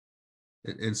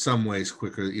in some ways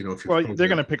quicker, if they're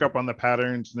going to pick up on the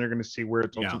patterns and they're going to see where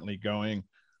it's ultimately going.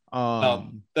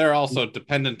 They're also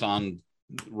dependent on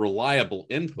reliable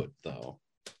input, though.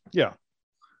 Yeah.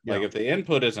 Like if the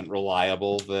input isn't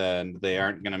reliable, then they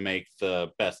aren't going to make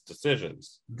the best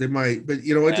decisions. They might, but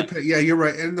it depends. Yeah, you're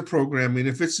right. And the programming,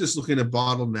 if it's just looking at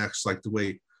bottlenecks, like the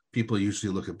way people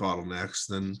usually look at bottlenecks,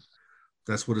 then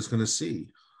that's what it's going to see.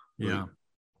 Yeah.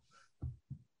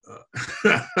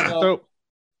 So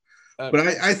but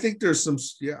I think there's some.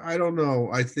 Yeah, I don't know.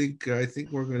 I think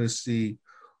we're going to see.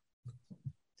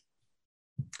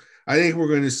 I think we're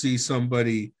going to see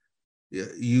somebody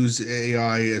use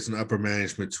AI as an upper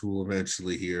management tool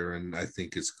eventually here, and I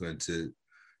think it's going to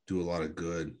do a lot of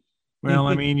good. Well,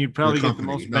 I mean, you'd probably get the company,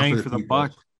 most not bang for for the the people.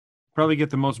 buck. Probably get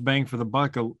the most bang for the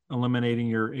buck eliminating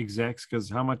your execs, because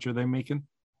how much are they making?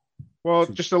 well,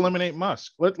 just eliminate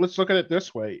Musk. Let's look at it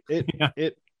this way. Yeah.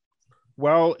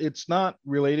 Well, it's not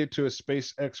related to a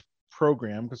SpaceX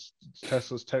program because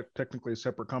Tesla's technically a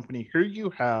separate company. Here you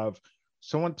have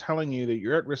someone telling you that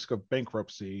you're at risk of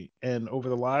bankruptcy, and over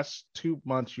the last 2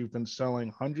 months, you've been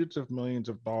selling hundreds of millions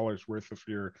of dollars worth of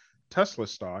your Tesla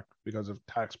stock because of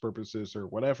tax purposes or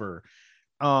whatever.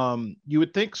 You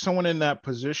would think someone in that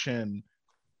position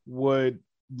would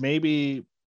maybe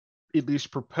at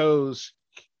least propose,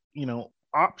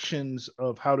 options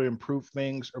of how to improve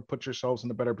things or put yourselves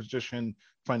in a better position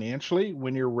financially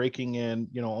when you're raking in,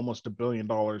 almost $1 billion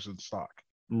in stock.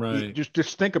 Right.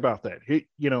 Just think about that.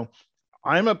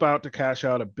 I'm about to cash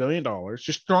out $1 billion,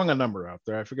 just throwing a number out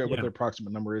there. I forget what Yeah. the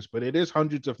approximate number is, but it is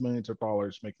hundreds of millions of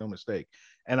dollars, make no mistake.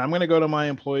 And I'm going to go to my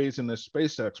employees in this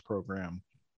SpaceX program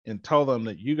and tell them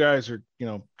that you guys are,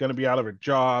 going to be out of a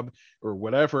job or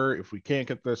whatever if we can't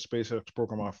get the SpaceX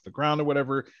program off the ground or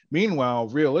whatever. Meanwhile,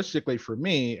 realistically for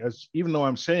me, as even though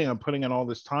I'm saying I'm putting in all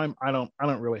this time, I don't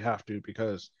really have to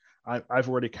because I've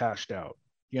already cashed out,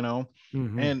 Mhm.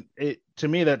 and to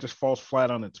me that just falls flat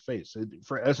on its face.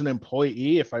 As an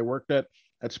employee, if I worked at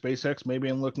SpaceX, maybe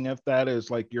I'm looking at that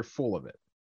as like you're full of it.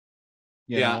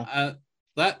 You know?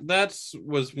 That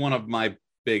was one of my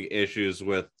big issues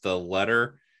with the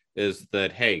letter, is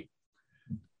that, hey,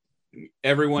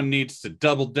 everyone needs to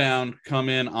double down, come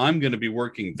in. I'm going to be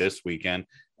working this weekend,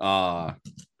 and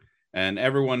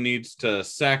everyone needs to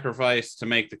sacrifice to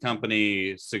make the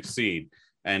company succeed.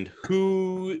 And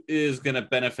who is going to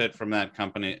benefit from that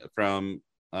company, from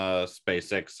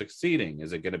SpaceX succeeding?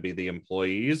 Is it going to be the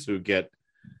employees who get?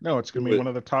 No, it's going to be one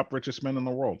of the top richest men in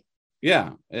the world.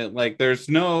 Yeah, there's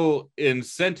no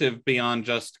incentive beyond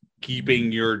just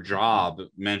keeping your job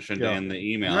mentioned in the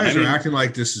email. You guys are acting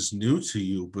like this is new to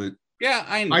you, but yeah,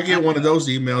 I get one of those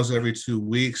emails every 2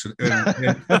 weeks, and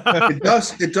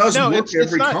it does No, work it's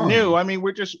every not time. new. I mean,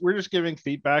 we're just giving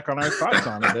feedback on our thoughts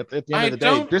on it. At the end of the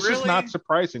day, this is not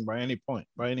surprising by any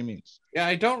means. Yeah,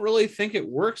 I don't really think it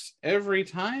works every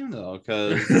time though,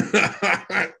 because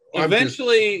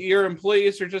eventually your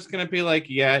employees are just going to be like,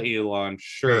 "Yeah, Elon,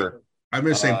 sure." I'm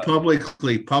going to say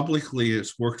publicly,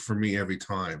 it's worked for me every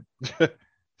time.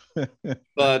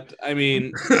 But I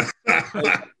mean,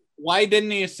 why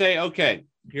didn't he say, "Okay,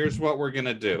 here's what we're going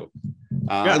to do"?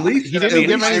 At least he didn't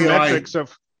give any metrics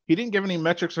of. He didn't give any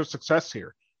metrics of success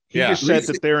here. He just said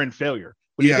that they're in failure.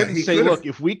 But he didn't say, "Look,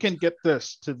 if we can get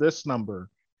this to this number,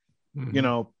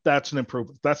 that's an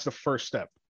improvement. That's the first step."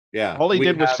 Yeah. All he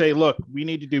did was say, "Look, we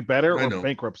need to do better or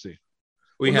bankruptcy."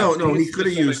 He could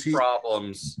have used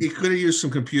problems. He could have used some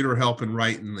computer help in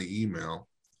writing the email.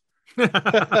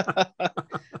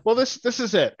 Well, this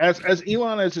is it. As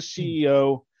Elon, as a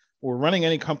CEO or running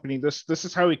any company, this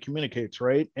is how he communicates,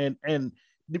 right? And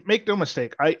make no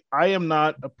mistake, I am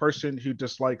not a person who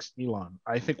dislikes Elon.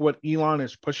 I think what Elon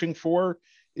is pushing for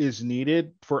is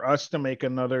needed for us to make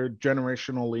another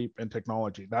generational leap in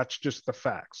technology. That's just the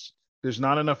facts. There's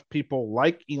not enough people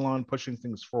like Elon pushing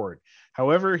things forward.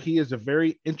 However, he is a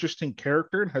very interesting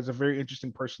character and has a very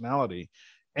interesting personality.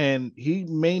 And he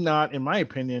may not, in my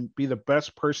opinion, be the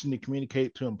best person to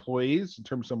communicate to employees in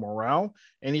terms of morale,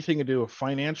 anything to do with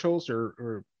financials,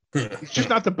 or he's just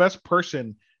not the best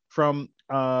person from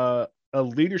a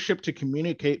leadership to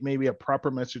communicate maybe a proper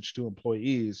message to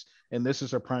employees. And this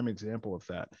is a prime example of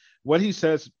that. What he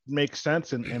says makes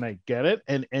sense, and I get it.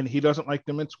 And he doesn't like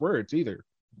to mince words either.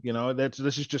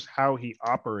 This is just how he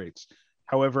operates.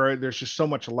 However, there's just so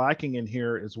much lacking in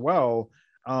here as well.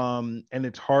 And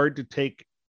it's hard to take,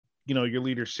 your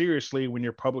leader seriously when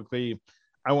you're publicly,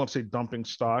 I won't say dumping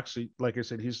stocks. Like I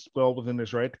said, he's well within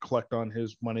his right to collect on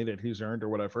his money that he's earned or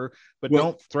whatever, but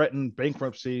don't threaten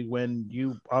bankruptcy when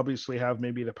you obviously have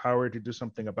maybe the power to do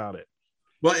something about it.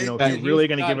 Well, if you're really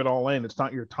going to give it all in, it's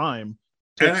not your time.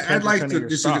 And I'd like to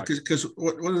disagree, because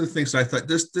one of the things I thought,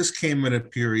 this came at a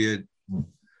period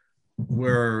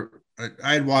where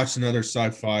I had watched another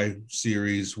sci-fi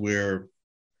series where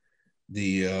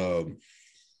they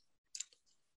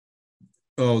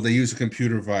use a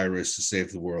computer virus to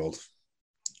save the world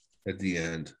at the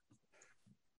end.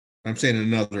 I'm saying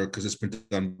another because it's been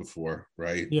done before,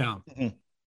 right? Yeah.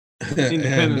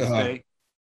 Independence Day.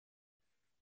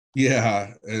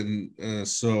 Yeah, and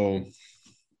so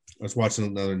was watching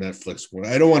another Netflix one.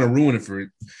 I don't want to ruin it for it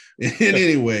in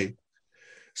any way.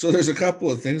 So there's a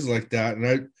couple of things like that,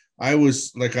 and I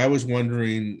was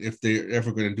wondering if they're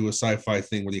ever going to do a sci-fi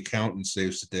thing where the accountant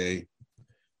saves the day,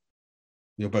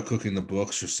 by cooking the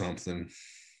books or something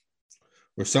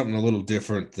a little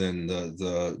different than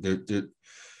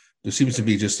there seems to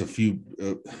be just a few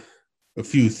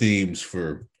themes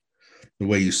for the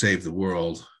way you save the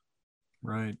world.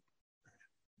 Right.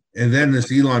 And then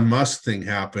this Elon Musk thing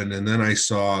happened, and then I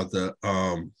saw the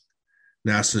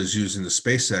NASA is using the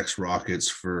SpaceX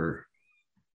rockets to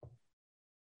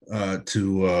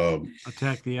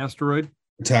attack the asteroid.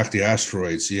 Attack the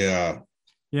asteroids, yeah.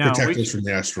 Protect us from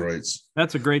the asteroids.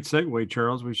 That's a great segue,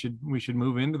 Charles. We should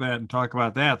move into that and talk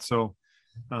about that. So,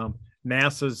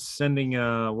 NASA's sending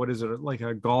like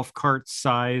a golf cart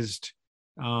sized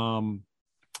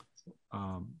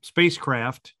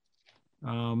spacecraft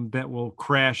that will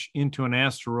crash into an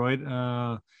asteroid.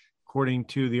 According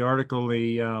to the article,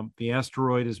 the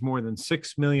asteroid is more than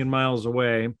 6 million miles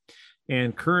away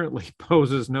and currently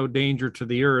poses no danger to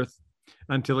the Earth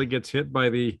until it gets hit by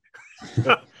the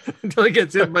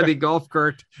golf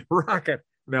cart rocket.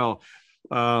 No,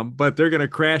 but they're going to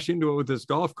crash into it with this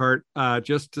golf cart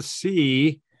just to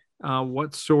see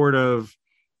what sort of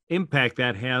impact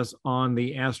that has on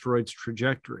the asteroid's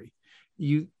trajectory.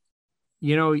 You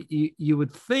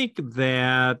would think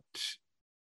that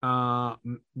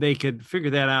they could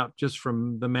figure that out just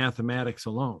from the mathematics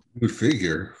alone. You would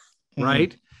figure,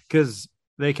 right? Because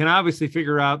they can obviously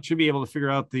should be able to figure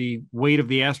out the weight of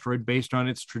the asteroid based on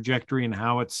its trajectory and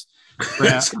how it's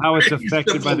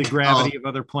affected by the gravity of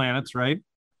other planets, right?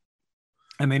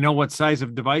 And they know what size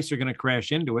of device are going to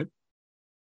crash into it.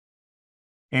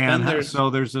 And so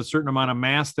there's a certain amount of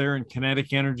mass there and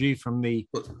kinetic energy from the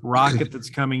rocket that's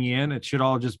coming in. It should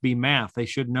all just be math. They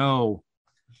should know.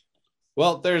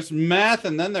 Well, there's math,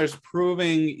 and then there's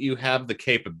proving you have the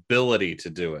capability to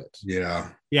do it. Yeah.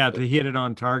 Yeah, to hit it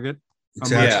on target.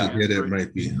 Exactly. Hit it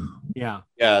might be. Yeah.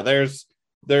 Yeah, there's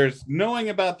knowing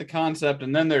about the concept,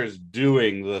 and then there's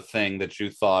doing the thing that you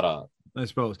thought of, I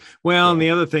suppose. Well, and the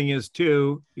other thing is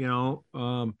too,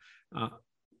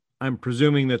 I'm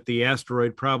presuming that the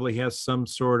asteroid probably has some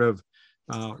sort of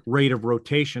rate of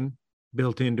rotation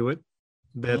built into it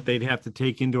that they'd have to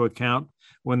take into account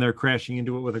when they're crashing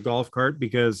into it with a golf cart,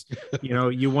 because,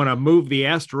 you want to move the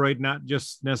asteroid, not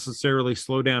just necessarily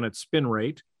slow down its spin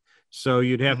rate. So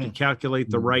you'd have to calculate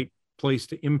the right place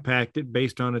to impact it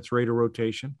based on its rate of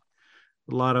rotation.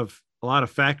 A lot of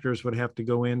factors would have to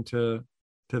go into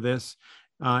this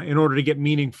in order to get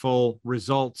meaningful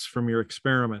results from your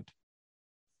experiment.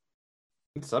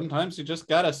 Sometimes you just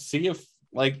gotta see if,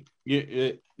 like,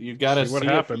 you gotta see what if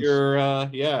happens.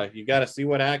 you gotta see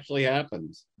what actually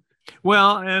happens.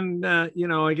 Well, and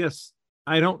I guess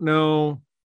I don't know.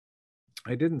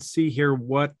 I didn't see here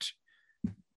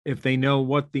if they know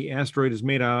what the asteroid is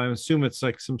made of. I assume it's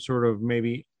like some sort of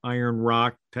maybe iron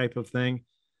rock type of thing,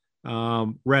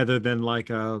 rather than like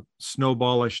a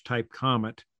snowballish type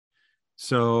comet.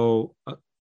 So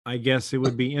I guess it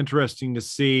would be interesting to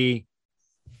see.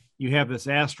 You have this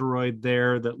asteroid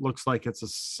there that looks like it's a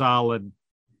solid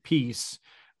piece,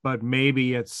 but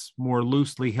maybe it's more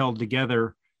loosely held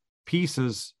together,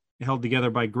 pieces held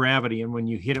together by gravity. And when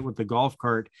you hit it with the golf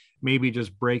cart, maybe it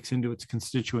just breaks into its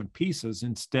constituent pieces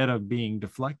instead of being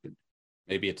deflected.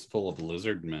 Maybe it's full of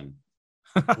lizard men.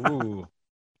 Ooh.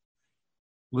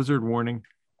 Lizard warning.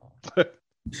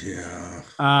 Yeah.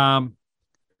 So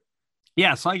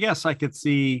I guess I could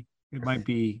see there might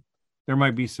be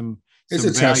some It's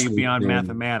a value beyond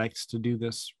mathematics to do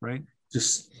this, right?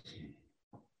 Just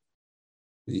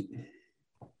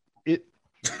It.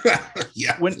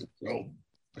 Yeah.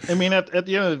 I mean, at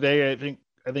the end of the day, I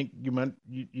think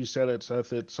you said it,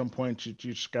 Seth. At some point, you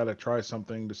just got to try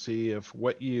something to see if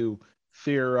what you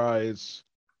theorize,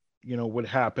 would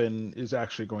happen is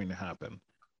actually going to happen.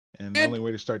 And the only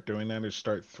way to start doing that is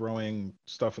start throwing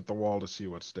stuff at the wall to see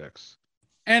what sticks.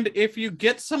 And if you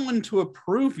get someone to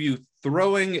approve you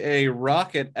throwing a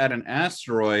rocket at an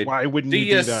asteroid, Why wouldn't do you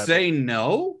you do that? say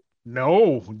no?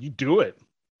 No, you do it.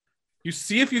 You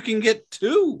see if you can get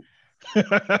two.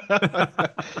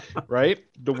 Right?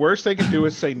 The worst they can do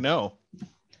is say no.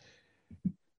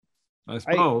 I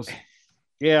suppose.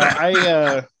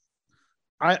 What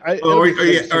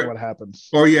happens.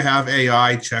 Or you have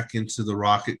AI check into the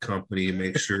rocket company and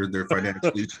make sure they're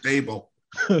financially stable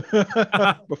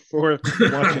before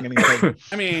launching anything.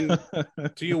 I mean,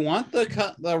 do you want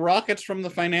the rockets from the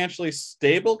financially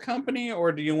stable company,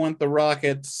 or do you want the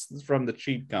rockets from the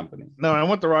cheap company? No, I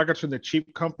want the rockets from the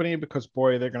cheap company because,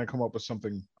 boy, they're going to come up with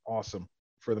something awesome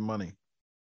for the money.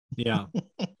 Yeah.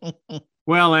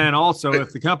 Well, and also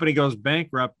if the company goes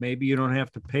bankrupt, maybe you don't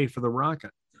have to pay for the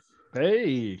rocket,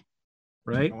 Hey,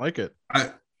 right? I like it.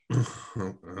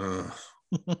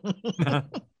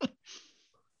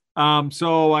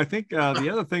 So I think the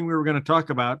other thing we were going to talk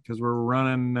about, because we're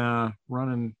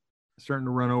starting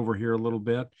to run over here a little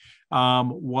bit,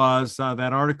 was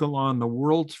that article on the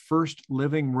world's first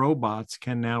living robots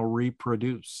can now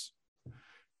reproduce.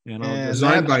 And And just,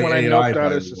 Designed that's by when I AI, noped by out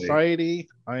the of way. society.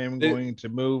 I am going to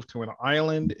move to an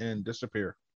island and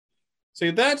disappear.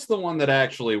 See, that's the one that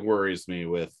actually worries me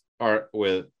with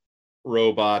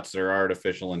robots or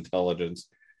artificial intelligence,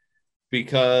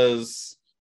 because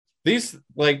these,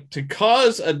 like, to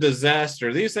cause a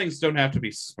disaster, these things don't have to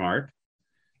be smart.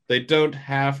 They don't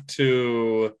have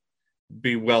to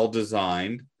be well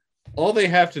designed. All they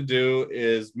have to do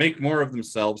is make more of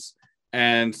themselves,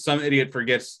 and some idiot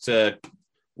forgets to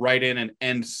write in an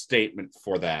end statement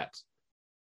for that.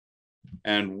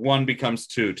 And 1 becomes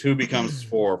 2, 2 becomes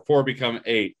 4, 4 become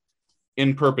 8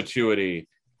 in perpetuity.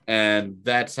 And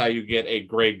that's how you get a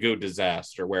Grey Goo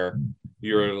disaster, where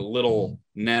your little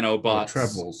nanobots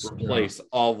Trebles, replace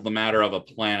all the matter of a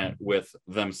planet with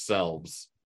themselves.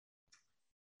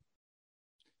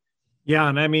 yeah,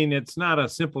 and I mean, it's not a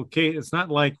simple case. It's not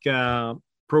like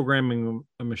programming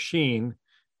a machine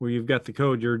where you've got the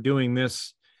code. You're doing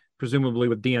this presumably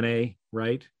with DNA,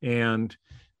 right? And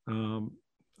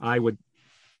I would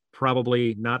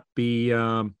probably not be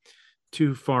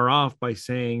too far off by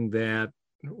saying that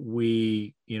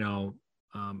we,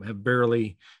 have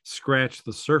barely scratched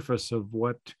the surface of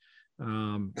what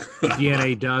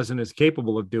DNA does and is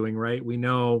capable of doing, right? We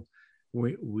know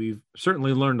we've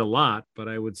certainly learned a lot, but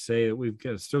I would say that we've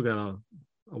still got a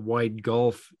wide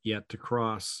gulf yet to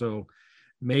cross. So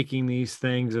making these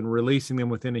things and releasing them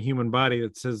within a human body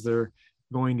that says they're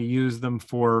going to use them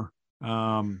for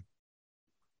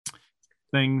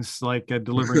things like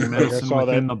delivering medicine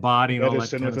within the body and all that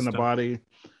Medicine kind within of the stuff. body.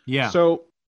 Yeah. So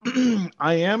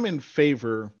I am in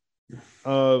favor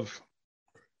of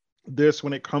this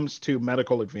when it comes to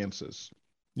medical advances.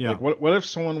 Yeah. Like what if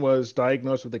someone was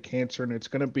diagnosed with a cancer, and it's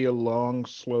going to be a long,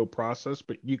 slow process,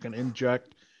 but you can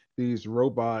inject these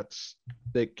robots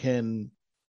that can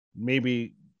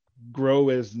maybe grow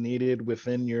as needed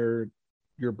within your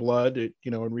blood,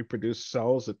 and reproduce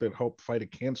cells that help fight a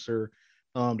cancer,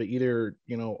 to either,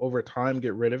 over time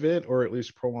get rid of it, or at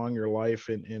least prolong your life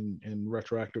in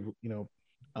retroactive,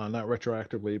 not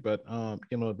retroactively, but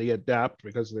they adapt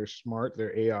because they're smart,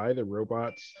 they're AI, they're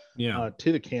robots,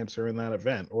 to the cancer in that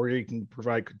event. Or you can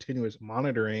provide continuous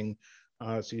monitoring,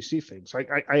 so you see things.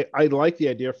 I like the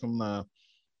idea from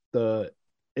the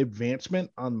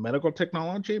advancement on medical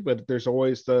technology, but there's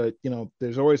always the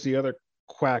other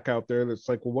quack out there that's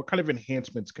like, well, what kind of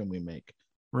enhancements can we make?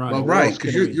 Right. Well, What right, else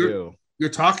can because we you're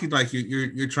talking like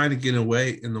you're trying to get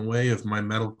in the way of my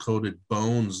metal coated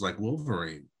bones like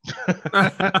Wolverine.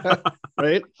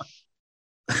 Right?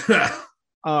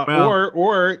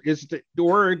 Or is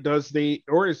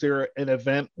there an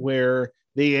event where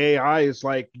the AI is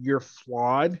like, you're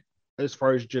flawed as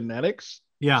far as genetics,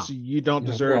 Yeah. so you don't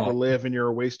deserve to live, and you're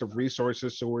a waste of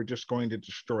resources, so we're just going to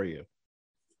destroy you?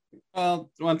 Well,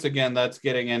 once again, that's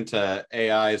getting into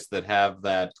AIs that have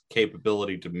that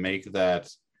capability to make that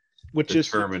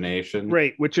determination.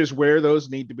 Right, which is where those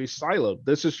need to be siloed.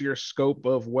 This is your scope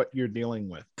of what you're dealing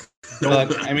with.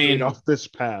 But I mean, off this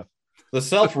path. The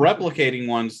self-replicating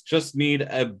ones just need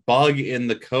a bug in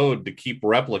the code to keep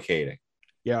replicating.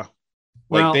 Yeah.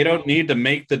 Like, they don't need to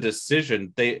make the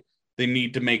decision. They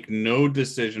need to make no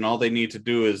decision. All they need to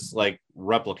do is like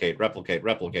replicate. One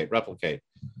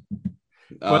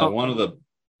of the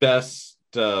best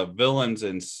villains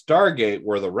in Stargate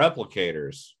were the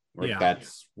replicators.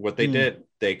 That's what they did.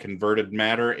 They converted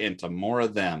matter into more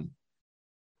of them.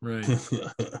 Right.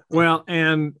 Well,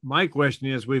 and my question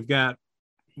is, we've got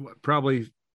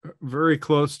probably very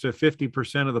close to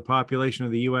 50% of the population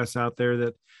of the U.S. out there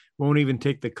that won't even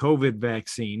take the COVID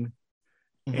vaccine.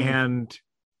 Mm-hmm. And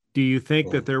do you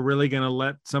think that they're really going to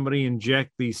let somebody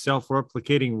inject these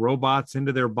self-replicating robots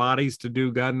into their bodies to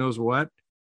do God knows what?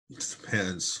 It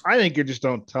depends. I think you just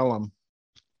don't tell them.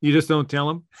 You just don't tell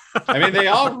them? I mean, they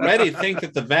already think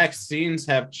that the vaccines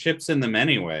have chips in them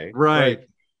anyway. Right.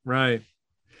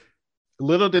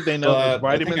 Little did they know that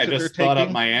vitamins I just thought up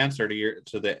my answer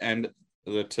to the end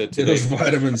to those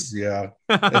vitamins. Yeah,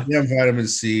 and damn vitamin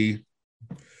C.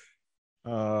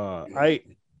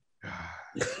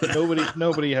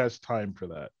 Nobody has time for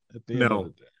that at the end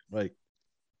of the day.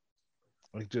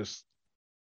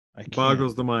 I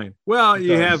boggles the mind. Well,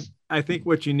 I think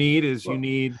what you need is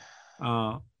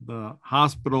the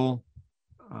hospital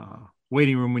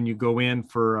waiting room when you go in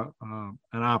for an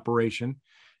operation.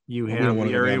 You We don't have wanna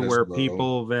the go area down this where road.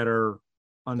 people that are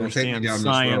take me understand down this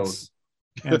science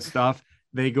and stuff,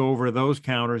 they go over those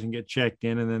counters and get checked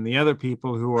in. And then the other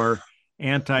people who are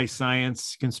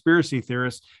anti-science conspiracy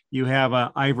theorists, you have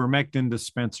a ivermectin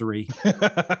dispensary.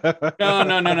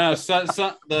 No.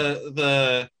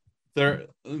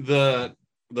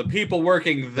 The people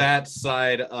working that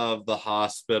side of the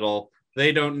hospital,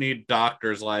 they don't need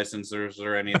doctor's licenses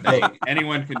or anything.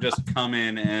 Anyone can just come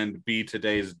in and be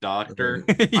today's doctor.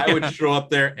 I would show up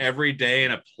there every day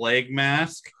in a plague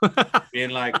mask,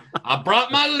 being like, I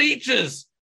brought my leeches.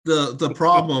 The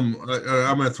problem,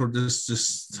 I'm gonna throw this.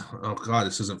 Just oh god,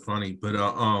 this isn't funny, but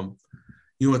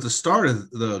you know, at the start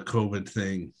of the COVID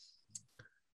thing,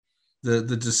 the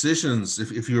decisions.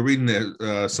 If you were reading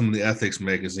some of the ethics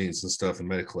magazines and stuff, and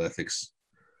medical ethics,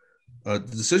 the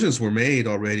decisions were made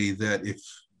already that if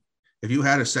you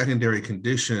had a secondary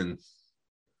condition,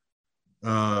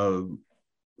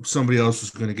 somebody else was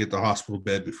going to get the hospital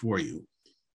bed before you.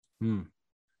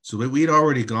 So we'd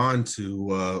already gone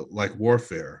to like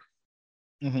warfare.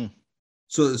 Mm-hmm.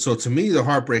 So to me, the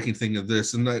heartbreaking thing of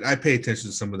this, and I pay attention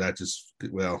to some of that, just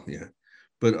well, yeah,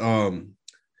 but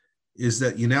is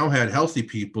that you now had healthy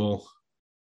people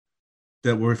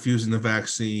that were refusing the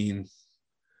vaccine,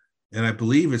 and I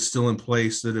believe it's still in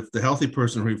place that if the healthy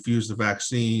person refused the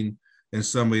vaccine and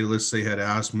somebody, let's say, had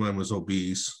asthma and was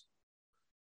obese,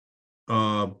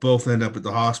 both end up at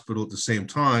the hospital at the same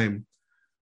time,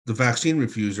 the vaccine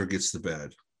refuser gets the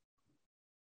bed.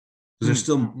 Because they're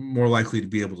still more likely to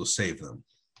be able to save them.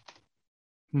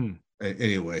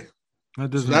 Anyway,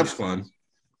 that's fun.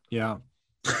 Yeah.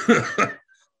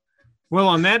 Well,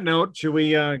 on that note, should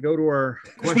we go to our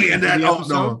question?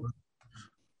 No.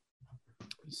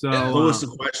 So, what was the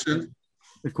question?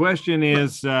 The question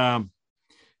is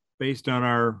based on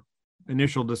our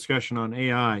initial discussion on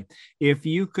AI. If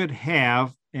you could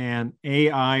have an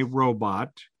AI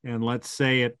robot, and let's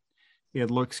say it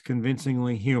looks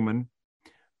convincingly human,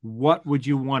 what would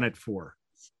you want it for?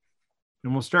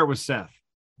 And we'll start with Seth.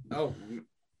 Oh,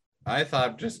 I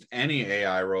thought just any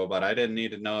AI robot. I didn't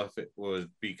need to know if it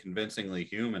would be convincingly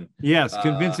human. Yes,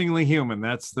 convincingly human.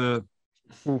 That's the...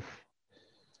 Well,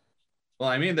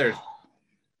 I mean, there's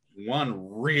one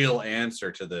real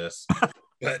answer to this.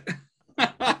 But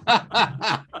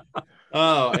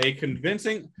a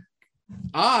convincing...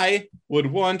 I would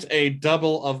want a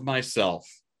double of myself.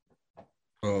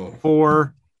 Oh.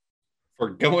 For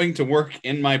going to work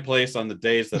in my place on the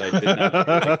days that I did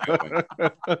not feel like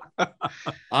going.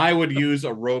 I would use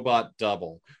a robot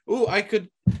double. Ooh,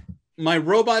 my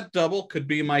robot double could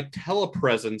be my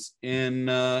telepresence in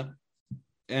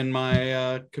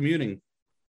my commuting.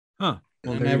 Huh.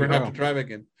 Well, I never have to drive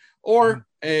again. Or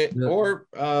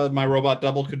my robot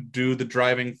double could do the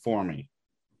driving for me.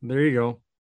 There you go.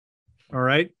 All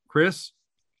right, Chris.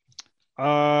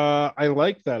 I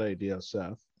like that idea,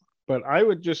 Seth, but I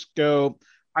would just go.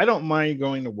 I don't mind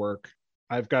going to work.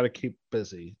 I've got to keep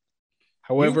busy.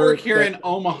 However, you work here in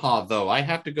Omaha, though. I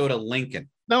have to go to Lincoln.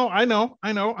 No, I know.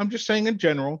 I'm just saying in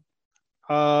general.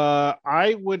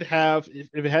 I would have, if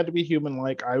it had to be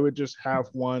human-like, I would just have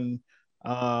one.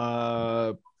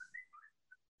 There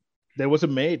was a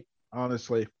maid,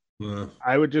 honestly.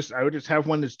 I would just have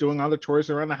one that's doing all the chores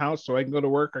around the house, so I can go to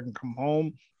work, I can come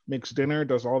home, makes dinner,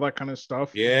 does all that kind of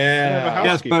stuff. Yeah.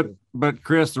 Yes, but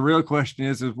Chris, the real question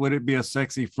is would it be a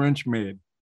sexy French maid?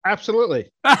 Absolutely.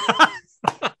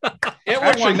 It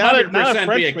would Actually, not a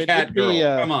 100% be a French cat maid.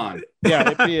 girl. Come on. Yeah,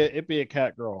 it'd be a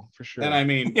cat girl for sure. And I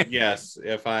mean, yes,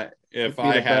 if I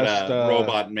had a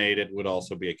robot maid, it would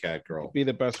also be a cat girl. It'd be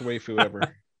the best waifu ever.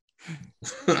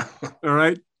 All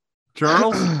right,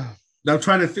 Charles. Now I'm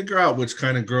trying to figure out which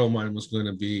kind of girl mine was going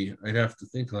to be. I'd have to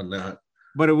think on that.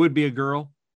 But it would be a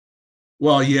girl.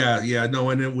 Well, yeah, no,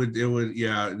 and it would,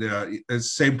 yeah,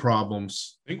 it's same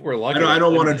problems. I think we're lucky. I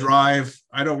don't want to drive.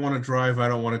 I don't want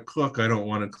to cook. I don't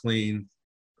want to clean.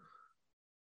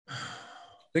 I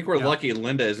think we're lucky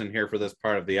Linda isn't here for this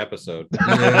part of the episode.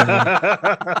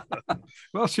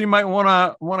 Well, she might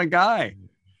want a guy.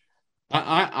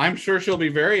 I'm sure she'll be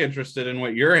very interested in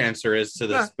what your answer is to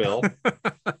this, Bill.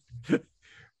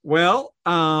 Well,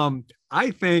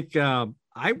 I think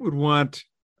I would want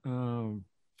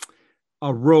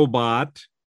a robot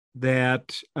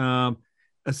that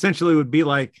essentially would be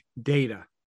like Data.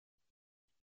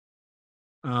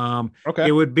 Okay.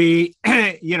 It would be,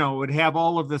 it would have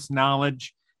all of this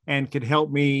knowledge and could help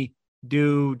me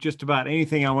do just about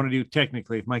anything I want to do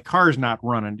technically. If my car's not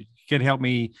running, it could help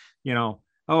me,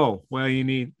 oh, well, you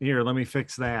need here, let me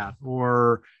fix that.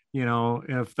 Or,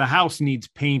 if the house needs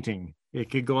painting, it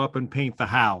could go up and paint the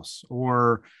house.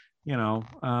 Or,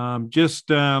 just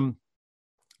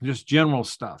general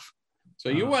stuff. So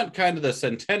you want kind of the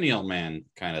Centennial Man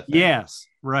kind of thing. Yes,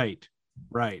 right.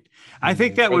 I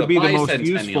think that would be the most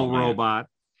useful man. robot.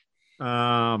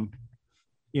 I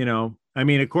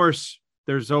mean, of course,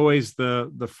 there's always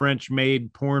the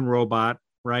French-made porn robot,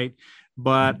 right?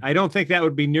 But I don't think that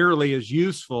would be nearly as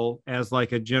useful as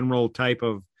like a general type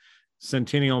of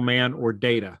Centennial Man or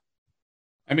Data.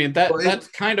 I mean, that's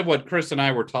kind of what Chris and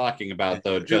I were talking about,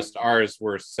 though. Just ours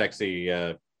were sexy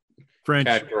French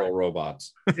cat girl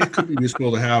robots. It could be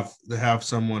useful to have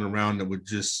someone around that would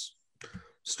just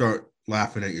start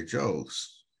laughing at your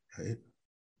jokes, right?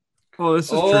 Oh,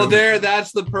 this is true. There,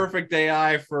 that's the perfect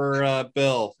AI for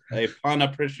Bill, a pun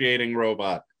appreciating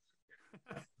robot.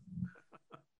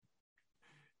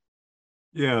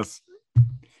 Yes.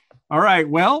 All right.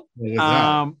 Well,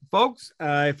 With folks,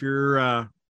 if you're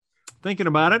thinking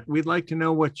about it, we'd like to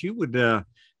know what you would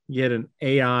get an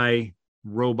AI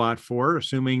robot for,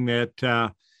 assuming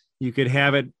that you could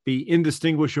have it be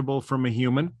indistinguishable from a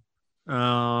human,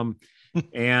 but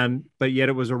yet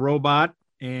it was a robot,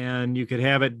 and you could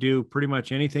have it do pretty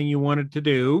much anything you wanted to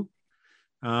do.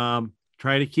 Try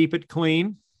to keep it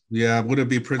clean. Yeah, would it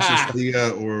be Princess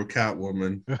Leia or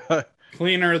Catwoman?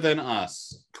 Cleaner than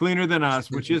us,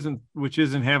 which isn't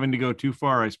having to go too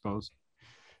far, I suppose.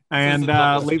 And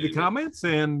leave the comments,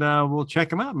 and we'll check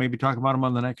them out. Maybe talk about them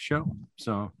on the next show.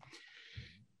 So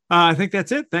I think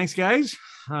that's it. Thanks, guys.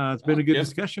 It's been a good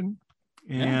discussion.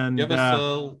 And give us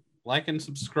a like and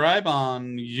subscribe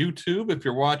on YouTube if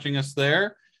you're watching us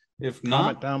there. If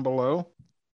not, down below.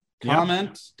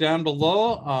 Comment down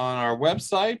below on our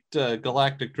website,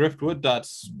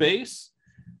 galacticdriftwood.space,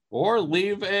 or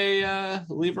leave a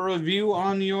review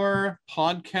on your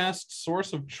podcast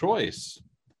source of choice.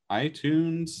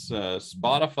 iTunes,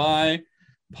 Spotify,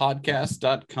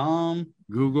 podcast.com,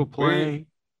 Google Play.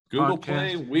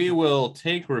 We will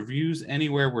take reviews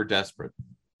anywhere we're desperate.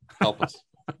 Help us.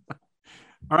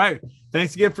 All right.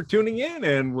 Thanks again for tuning in,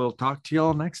 and we'll talk to you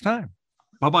all next time.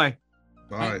 Bye-bye.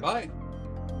 Bye. Bye.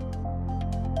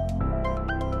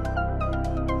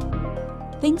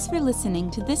 Thanks for listening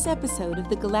to this episode of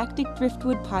the Galactic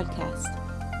Driftwood Podcast.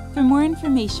 For more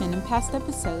information and past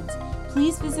episodes,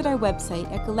 please visit our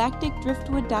website at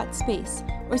galacticdriftwood.space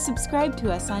or subscribe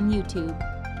to us on YouTube.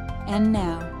 And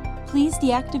now, please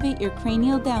deactivate your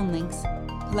cranial downlinks,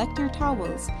 collect your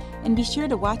towels, and be sure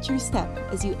to watch your step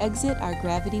as you exit our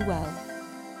gravity well.